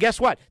diversity. And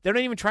guess what? They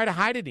don't even try to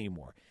hide it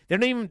anymore.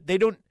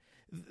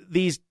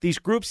 These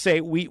groups say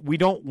we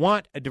don't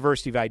want a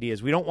diversity of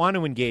ideas. We don't want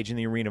to engage in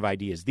the arena of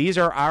ideas. These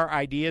are our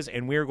ideas,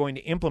 and we're going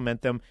to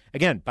implement them,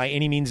 again, by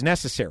any means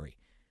necessary.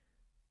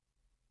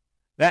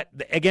 That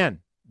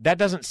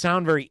doesn't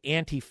sound very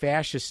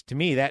anti-fascist to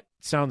me. That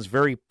sounds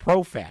very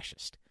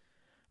pro-fascist.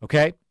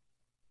 Okay?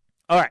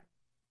 All right.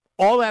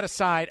 All that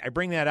aside, I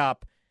bring that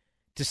up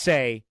to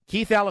say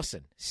Keith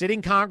Ellison,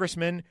 sitting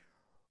congressman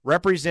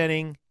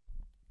representing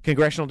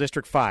Congressional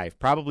District 5,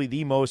 probably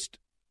the most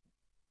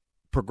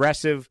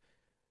progressive,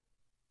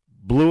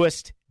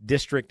 bluest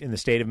district in the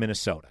state of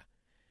Minnesota.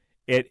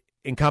 It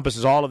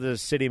encompasses all of the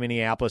city of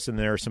Minneapolis, and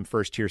there are some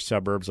first-tier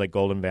suburbs like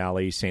Golden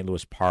Valley, St.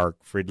 Louis Park,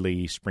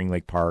 Fridley, Spring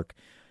Lake Park,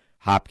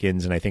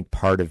 Hopkins, and I think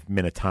part of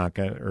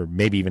Minnetonka, or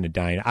maybe even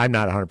Edina. I'm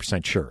not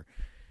 100% sure.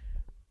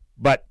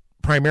 But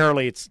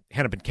primarily it's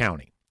Hennepin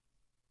County.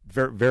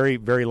 Very, very,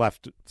 very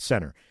left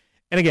center.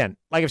 And again,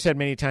 like I've said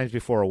many times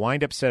before, a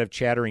wind-up set of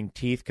chattering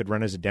teeth could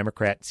run as a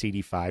Democrat in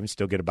CD5 and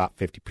still get about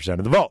 50%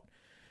 of the vote.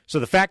 So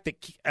the fact that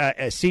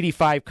a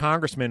CD5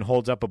 congressman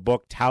holds up a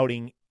book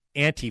touting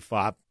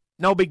Antifa,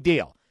 no big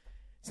deal.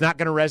 It's not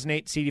going to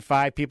resonate in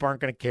CD5. People aren't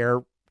going to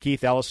care.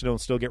 Keith Ellison will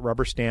still get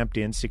rubber stamped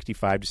in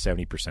 65 to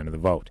 70% of the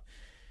vote.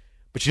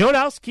 But you know what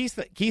else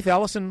Keith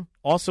Ellison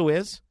also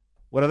is?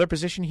 What other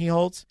position he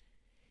holds?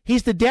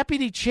 He's the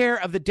deputy chair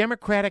of the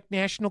Democratic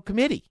National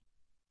Committee.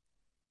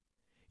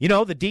 You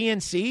know, the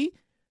DNC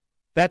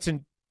that's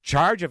in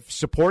charge of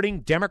supporting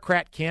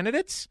Democrat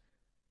candidates?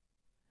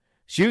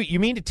 So you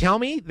mean to tell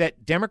me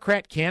that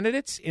Democrat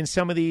candidates in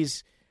some of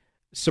these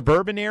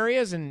suburban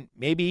areas and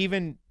maybe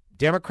even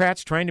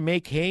Democrats trying to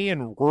make hay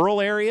in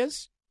rural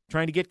areas,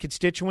 trying to get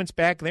constituents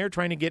back there,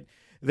 trying to get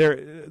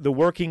the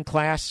working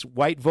class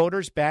white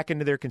voters back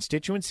into their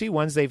constituency,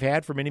 ones they've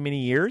had for many,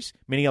 many years,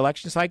 many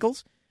election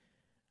cycles?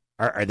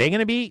 Are they going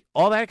to be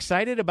all that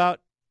excited about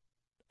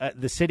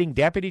the sitting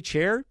deputy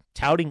chair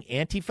touting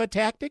Antifa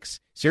tactics?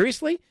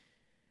 Seriously?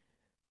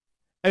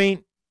 I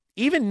mean,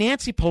 even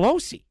Nancy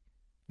Pelosi,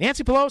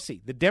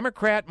 the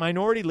Democrat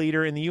minority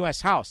leader in the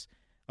U.S. House,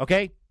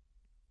 okay?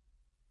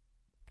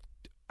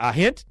 A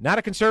hint, not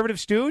a conservative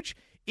stooge.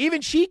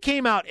 Even she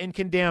came out and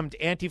condemned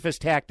Antifa's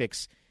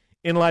tactics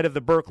in light of the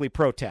Berkeley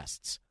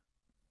protests.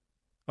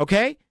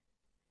 Okay?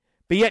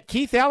 But yet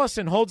Keith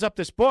Ellison holds up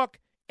this book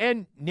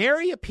and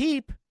nary a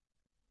peep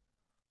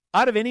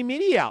out of any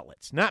media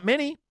outlets. Not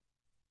many.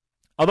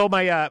 Although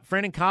my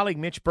friend and colleague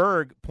Mitch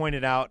Berg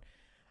pointed out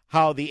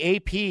how the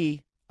AP,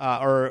 it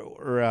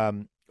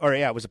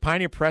was a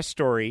Pioneer Press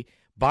story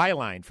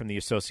byline from the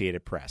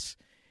Associated Press.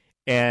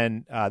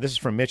 And this is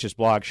from Mitch's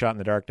blog,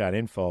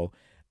 shotinthedark.info.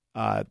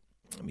 Let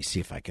me see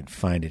if I can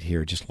find it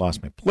here. Just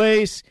lost my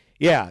place.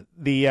 Yeah,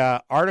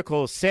 the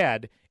article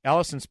said,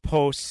 Ellison's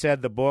post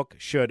said the book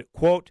should,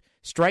 quote,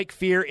 strike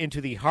fear into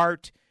the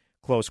heart,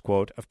 close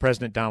quote, of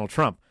President Donald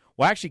Trump.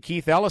 Well, actually,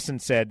 Keith Ellison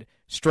said,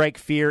 strike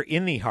fear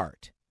in the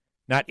heart,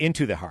 not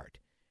into the heart.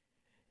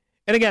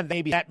 And again,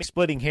 maybe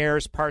splitting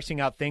hairs,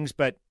 parsing out things,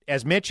 but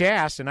as Mitch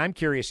asked, and I'm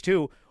curious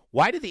too,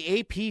 why did the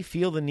AP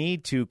feel the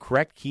need to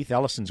correct Keith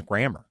Ellison's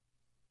grammar?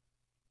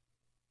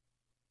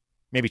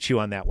 Maybe chew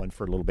on that one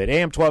for a little bit.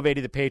 AM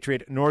 1280, The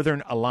Patriot,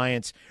 Northern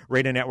Alliance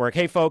Radio Network.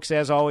 Hey, folks,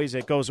 as always,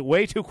 it goes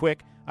way too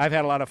quick. I've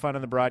had a lot of fun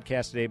on the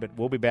broadcast today, but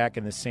we'll be back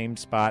in the same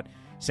spot,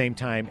 same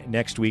time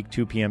next week,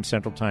 2 p.m.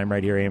 Central Time,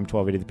 right here, AM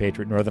 1280, The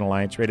Patriot, Northern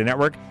Alliance Radio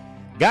Network.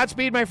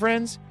 Godspeed, my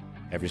friends.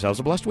 Have yourselves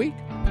a blessed week.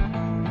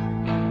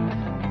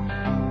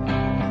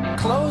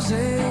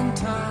 Closing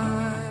time.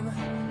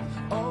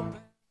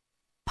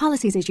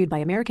 Policies issued by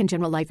American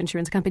General Life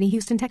Insurance Company,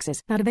 Houston,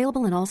 Texas. Not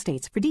available in all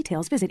states. For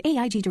details, visit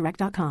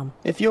AIGdirect.com.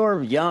 If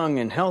you're young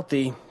and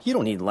healthy, you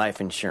don't need life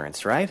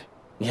insurance, right?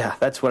 Yeah,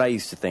 that's what I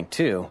used to think,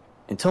 too,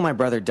 until my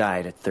brother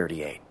died at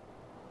 38.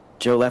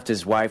 Joe left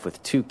his wife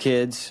with 2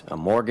 kids, a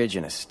mortgage,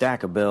 and a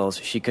stack of bills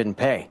she couldn't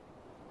pay.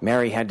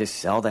 Mary had to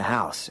sell the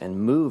house and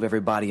move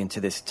everybody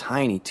into this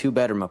tiny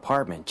 2-bedroom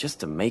apartment just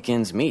to make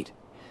ends meet.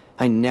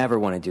 I never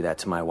want to do that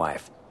to my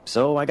wife,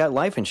 so I got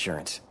life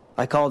insurance.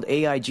 I called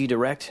AIG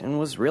Direct and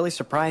was really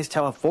surprised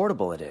how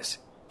affordable it is.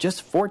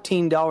 Just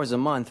 $14 a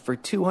month for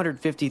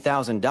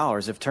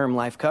 $250,000 of term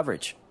life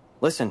coverage.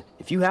 Listen,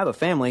 if you have a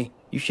family,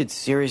 you should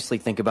seriously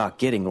think about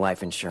getting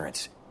life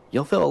insurance.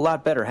 You'll feel a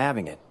lot better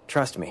having it.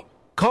 Trust me.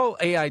 Call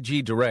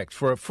AIG Direct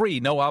for a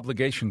free,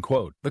 no-obligation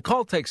quote. The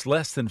call takes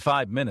less than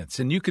 5 minutes,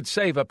 and you could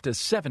save up to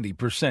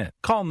 70%.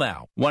 Call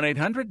now.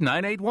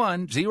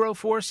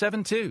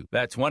 1-800-981-0472.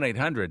 That's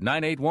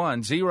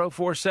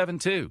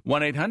 1-800-981-0472.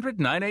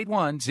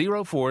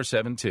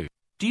 1-800-981-0472.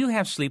 Do you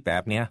have sleep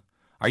apnea?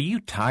 Are you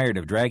tired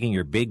of dragging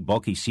your big,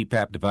 bulky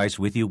CPAP device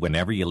with you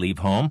whenever you leave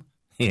home?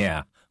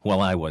 Yeah,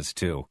 well, I was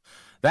too.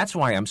 That's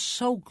why I'm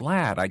so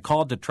glad I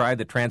called to try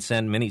the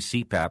Transcend Mini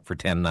CPAP for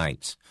 10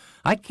 nights.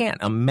 I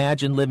can't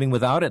imagine living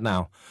without it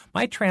now.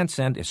 My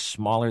Transcend is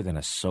smaller than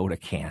a soda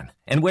can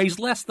and weighs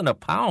less than a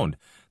pound.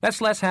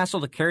 That's less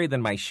hassle to carry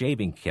than my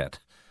shaving kit.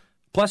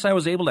 Plus, I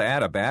was able to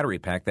add a battery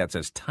pack that's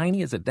as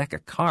tiny as a deck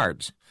of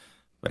cards.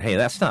 But hey,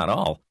 that's not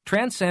all.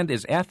 Transcend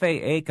is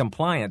FAA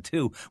compliant,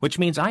 too, which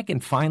means I can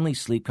finally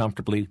sleep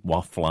comfortably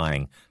while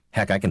flying.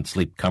 Heck, I can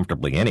sleep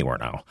comfortably anywhere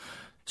now.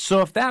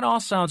 So if that all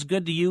sounds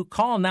good to you,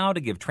 call now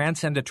to give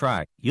Transcend a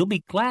try. You'll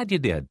be glad you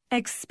did.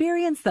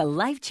 Experience the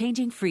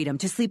life-changing freedom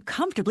to sleep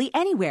comfortably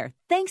anywhere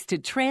thanks to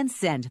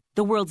Transcend,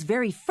 the world's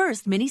very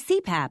first mini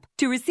CPAP.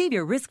 To receive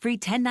your risk-free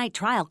 10-night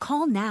trial,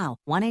 call now.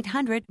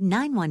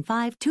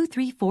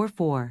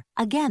 1-800-915-2344.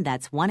 Again,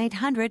 that's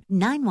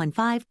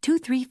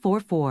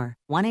 1-800-915-2344.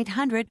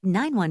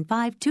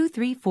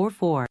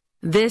 1-800-915-2344.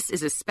 This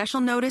is a special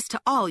notice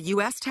to all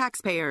U.S.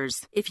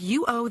 taxpayers. If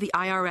you owe the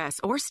IRS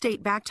or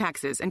state back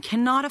taxes and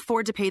cannot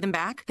afford to pay them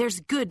back,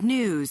 there's good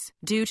news.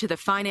 Due to the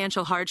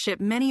financial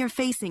hardship many are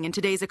facing in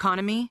today's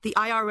economy, the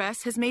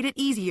IRS has made it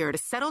easier to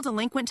settle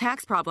delinquent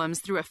tax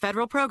problems through a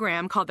federal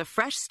program called the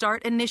Fresh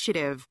Start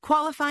Initiative.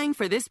 Qualifying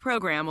for this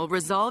program will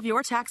resolve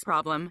your tax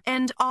problem,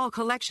 end all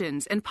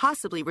collections, and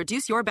possibly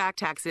reduce your back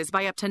taxes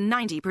by up to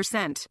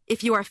 90%.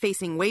 If you are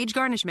facing wage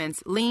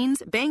garnishments,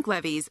 liens, bank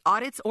levies,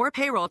 audits, or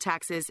payroll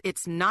taxes,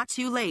 it's not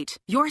too late.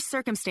 Your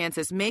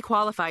circumstances may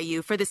qualify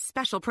you for this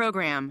special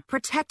program,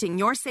 protecting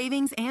your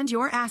savings and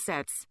your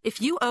assets.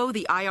 If you owe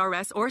the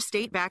IRS or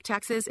state back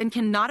taxes and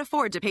cannot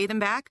afford to pay them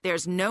back,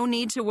 there's no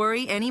need to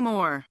worry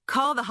anymore.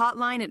 Call the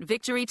hotline at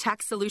Victory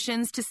Tax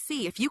Solutions to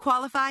see if you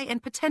qualify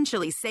and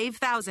potentially save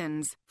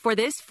thousands. For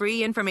this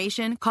free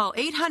information, call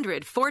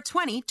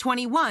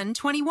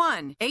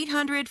 800-420-2121.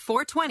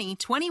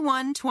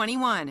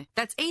 800-420-2121.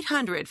 That's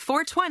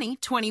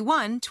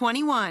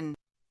 800-420-2121.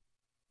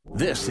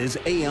 This is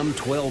AM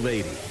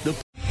 1280.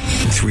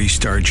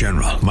 Three-star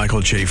General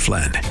Michael J.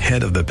 Flynn,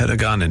 head of the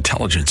Pentagon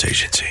Intelligence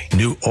Agency,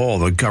 knew all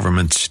the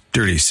government's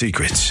dirty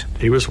secrets.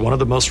 He was one of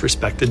the most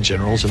respected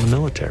generals in the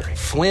military.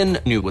 Flynn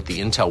knew what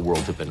the intel world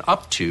had been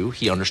up to.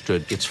 He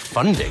understood its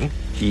funding.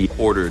 He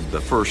ordered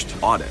the first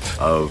audit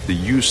of the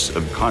use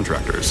of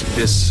contractors.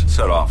 This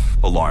set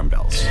off alarm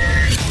bells.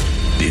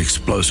 The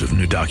explosive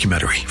new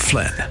documentary,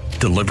 Flynn,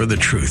 Deliver the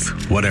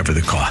Truth, Whatever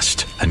the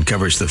Cost,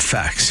 uncovers the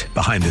facts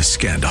behind this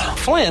scandal.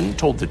 Flynn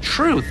told the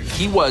truth.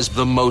 He was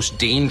the most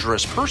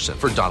dangerous person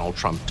for Donald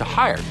Trump to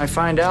hire. I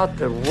find out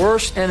the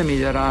worst enemy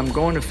that I'm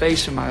going to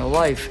face in my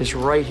life is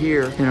right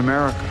here in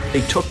America.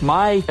 They took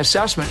my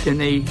assessment and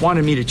they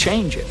wanted me to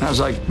change it. And I was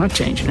like, I'm not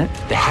changing it.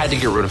 They had to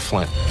get rid of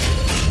Flynn.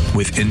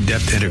 With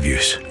in-depth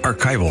interviews,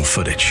 archival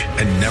footage,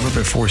 and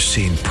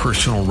never-before-seen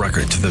personal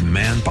records of the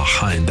man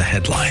behind the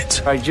headlines.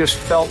 I just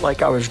felt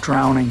like I was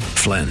drowning.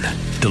 Flynn,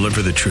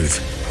 Deliver the Truth,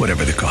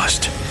 Whatever the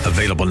Cost.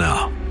 Available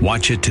now.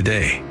 Watch it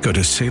today. Go to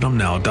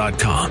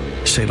salemnow.com.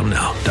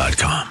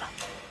 salemnow.com.